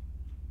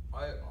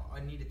I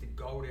needed to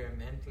go there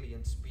mentally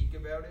and speak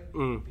about it,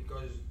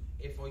 because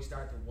if I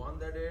start to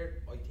wander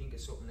there, I think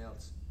it's something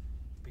else,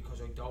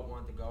 because I don't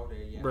want to go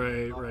there yet.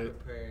 I'm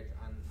not prepared,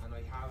 and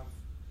I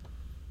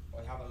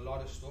have a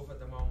lot of stuff at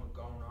the moment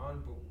going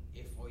on, but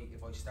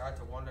if I start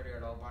to wander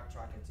there, I'll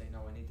backtrack and say,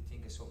 no, I need to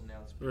think of something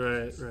else.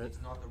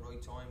 It's not the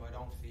right time, I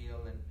don't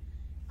feel,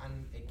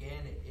 and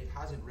again, it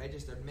hasn't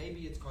registered.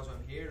 Maybe it's because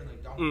I'm here and I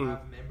don't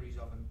have memories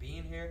of him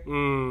being here.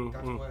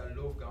 That's why I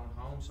love going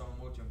home so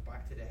much and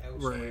back to the house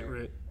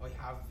where I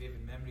have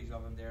vivid memories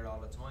of him there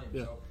all the time.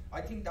 Yeah. So I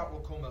think that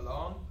will come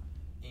along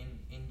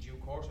in due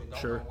course. I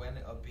don't know when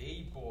it'll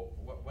be,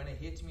 but when it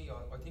hits me,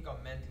 I think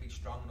I'm mentally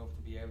strong enough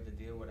to be able to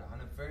deal with it.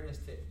 And in fairness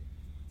to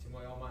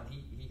my old man,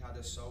 he had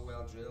us so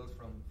well drilled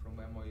from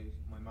when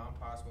my mom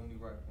passed when we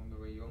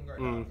were younger.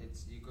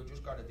 It's you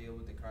just got to deal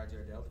with the cards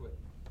you're dealt with.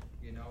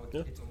 You know,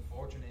 it's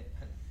unfortunate.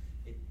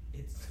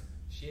 It's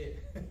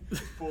shit,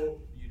 but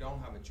you don't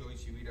have a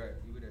choice. You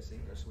either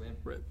sink or swim.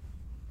 Right.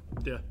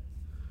 Yeah.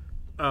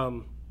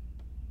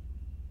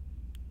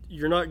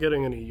 You're not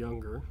getting any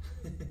younger.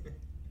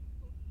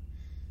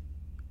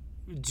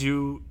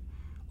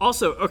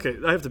 Okay,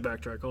 I have to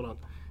backtrack. Hold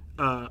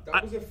on.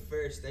 That was a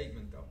fair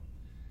statement, though.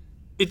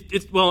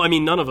 Well, I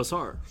mean, none of us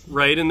are,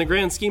 right? In the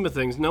grand scheme of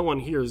things, no one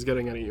here is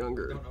getting any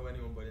younger. I don't know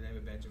anyone by the name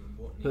of Benjamin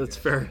Button. That's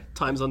fair.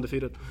 Time's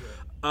undefeated.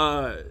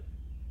 Yeah.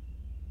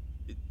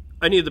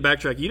 I needed to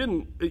backtrack.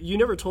 You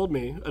never told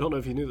me, I don't know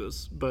if you knew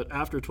this, but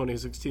after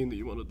 2016 that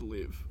you wanted to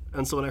leave.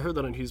 And so when I heard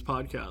that on Hughes'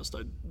 podcast,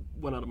 I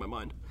went out of my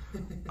mind.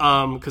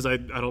 Because I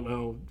don't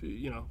know,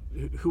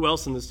 who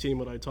else in this team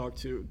would I talk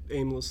to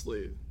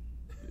aimlessly?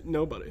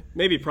 Nobody.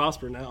 Maybe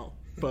Prosper now,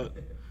 but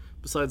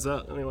besides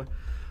that, anyway.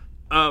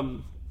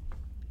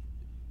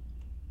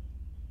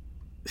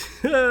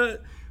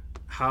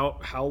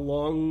 How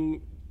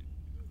long,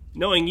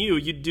 knowing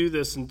you'd do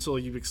this until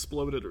you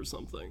exploded or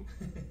something,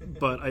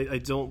 but I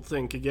don't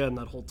think, again,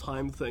 that whole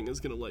time thing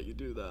is going to let you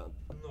do that.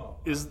 No.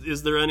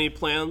 Is there any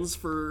plans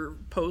for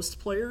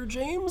post-player,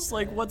 James?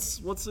 Like,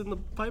 what's in the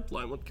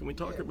pipeline? What can we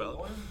talk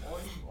about?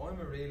 I'm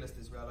a realist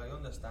as well. I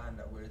understand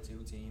that we're a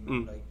two-team,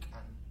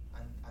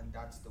 and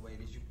that's the way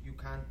it is.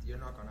 You're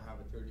not going to have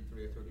a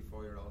 33 or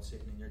 34-year-old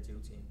sitting in your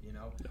two-team,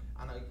 Yeah.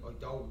 And I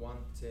don't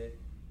want to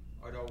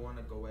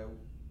go out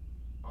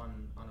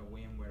on a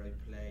whim where I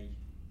play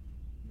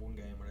one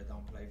game or I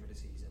don't play for the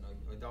season.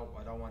 I don't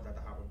want that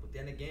to happen. But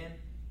then again,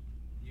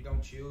 you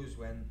don't choose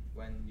when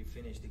you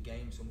finish. The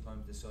game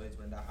sometimes decides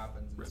when that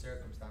happens, and the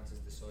circumstances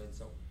decide.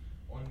 So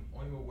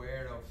I'm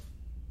aware of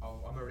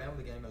I'm around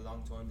the game a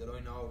long time, that I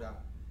know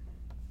that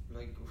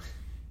like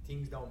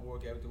things don't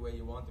work out the way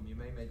you want them. You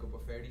may make up a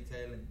fairy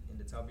tale in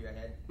the top of your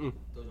head. It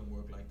doesn't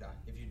work like that.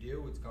 If you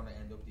do, it's going to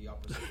end up the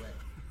opposite way.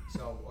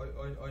 So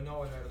I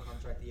know I'm out of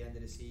contract at the end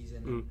of the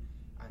season,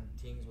 and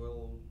things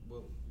will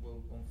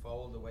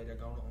unfold the way they're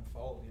going to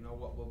unfold.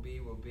 What will be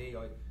will be.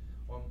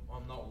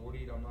 I'm not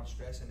worried. I'm not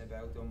stressing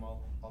about them.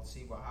 I'll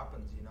see what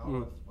happens.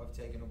 I've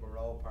taken up a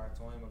role part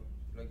time.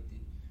 Like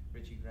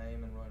Richie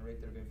Graham and Ryan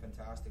Richter have been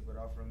fantastic with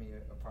offering me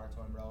a part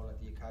time role at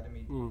the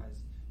academy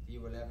as the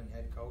U11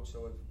 head coach.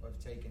 So I've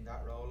taken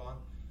that role on,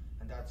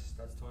 and that's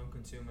time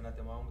consuming at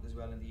the moment as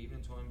well in the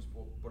evening times.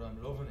 But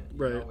I'm loving it.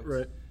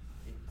 Right.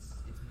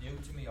 It's new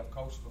to me. I've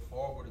coached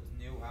before, but it's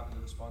new having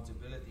the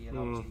responsibility, and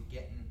obviously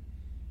getting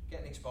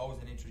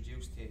exposed and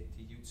introduced to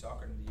youth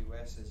soccer in the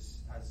US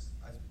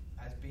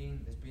has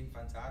been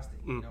fantastic.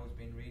 It's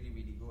been really,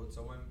 really good.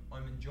 So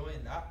I'm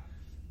enjoying that,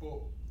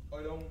 but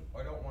I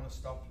don't want to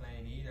stop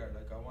playing either.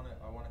 Like I want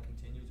to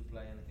continue to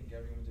play, and I think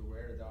everyone's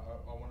aware of that.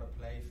 I want to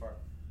play for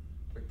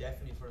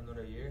definitely for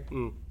another year,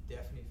 and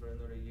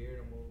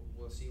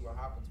we'll see what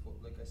happens.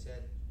 But like I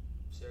said,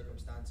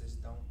 circumstances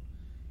don't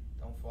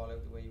fall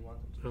out the way you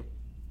want them to be.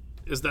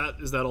 Is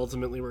that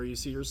ultimately where you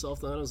see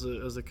yourself then as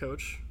a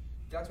coach?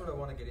 That's what I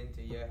want to get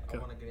into. Yeah, okay. I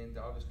want to get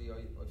into. Obviously,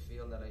 I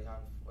feel that I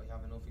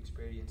have enough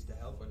experience to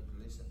help. But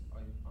listen,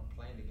 I'm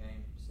playing the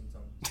game since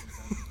I'm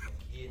a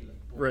kid.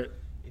 Right.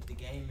 If the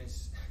game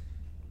is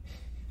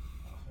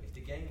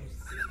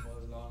 6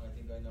 miles long, I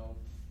think I know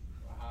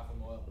a half a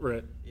mile.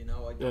 Right.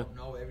 I don't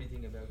know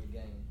everything about the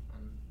game,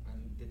 and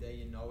the day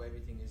you know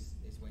everything is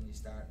when you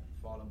start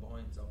falling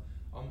behind. So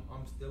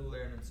I'm still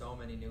learning so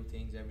many new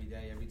things every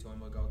day, every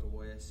time I go to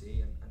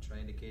YSC and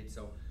train the kids.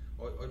 So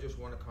I just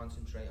want to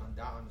concentrate on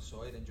that on the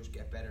side and just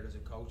get better as a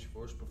coach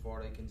first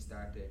before I can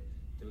start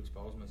to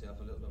expose myself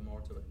a little bit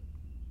more to it.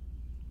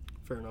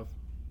 Fair enough.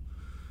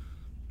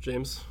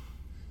 James,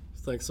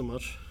 thanks so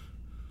much.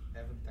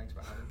 Evan, thanks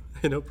for having me.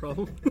 Hey, no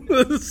problem.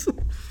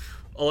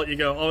 I'll let you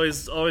go.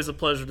 Always a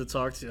pleasure to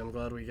talk to you. I'm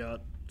glad we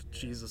got,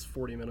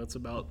 40 minutes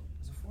about.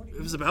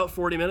 It was about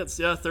 40 minutes.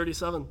 Yeah,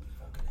 37.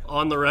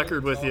 On the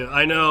record with you.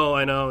 I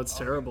know. It's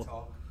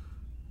terrible.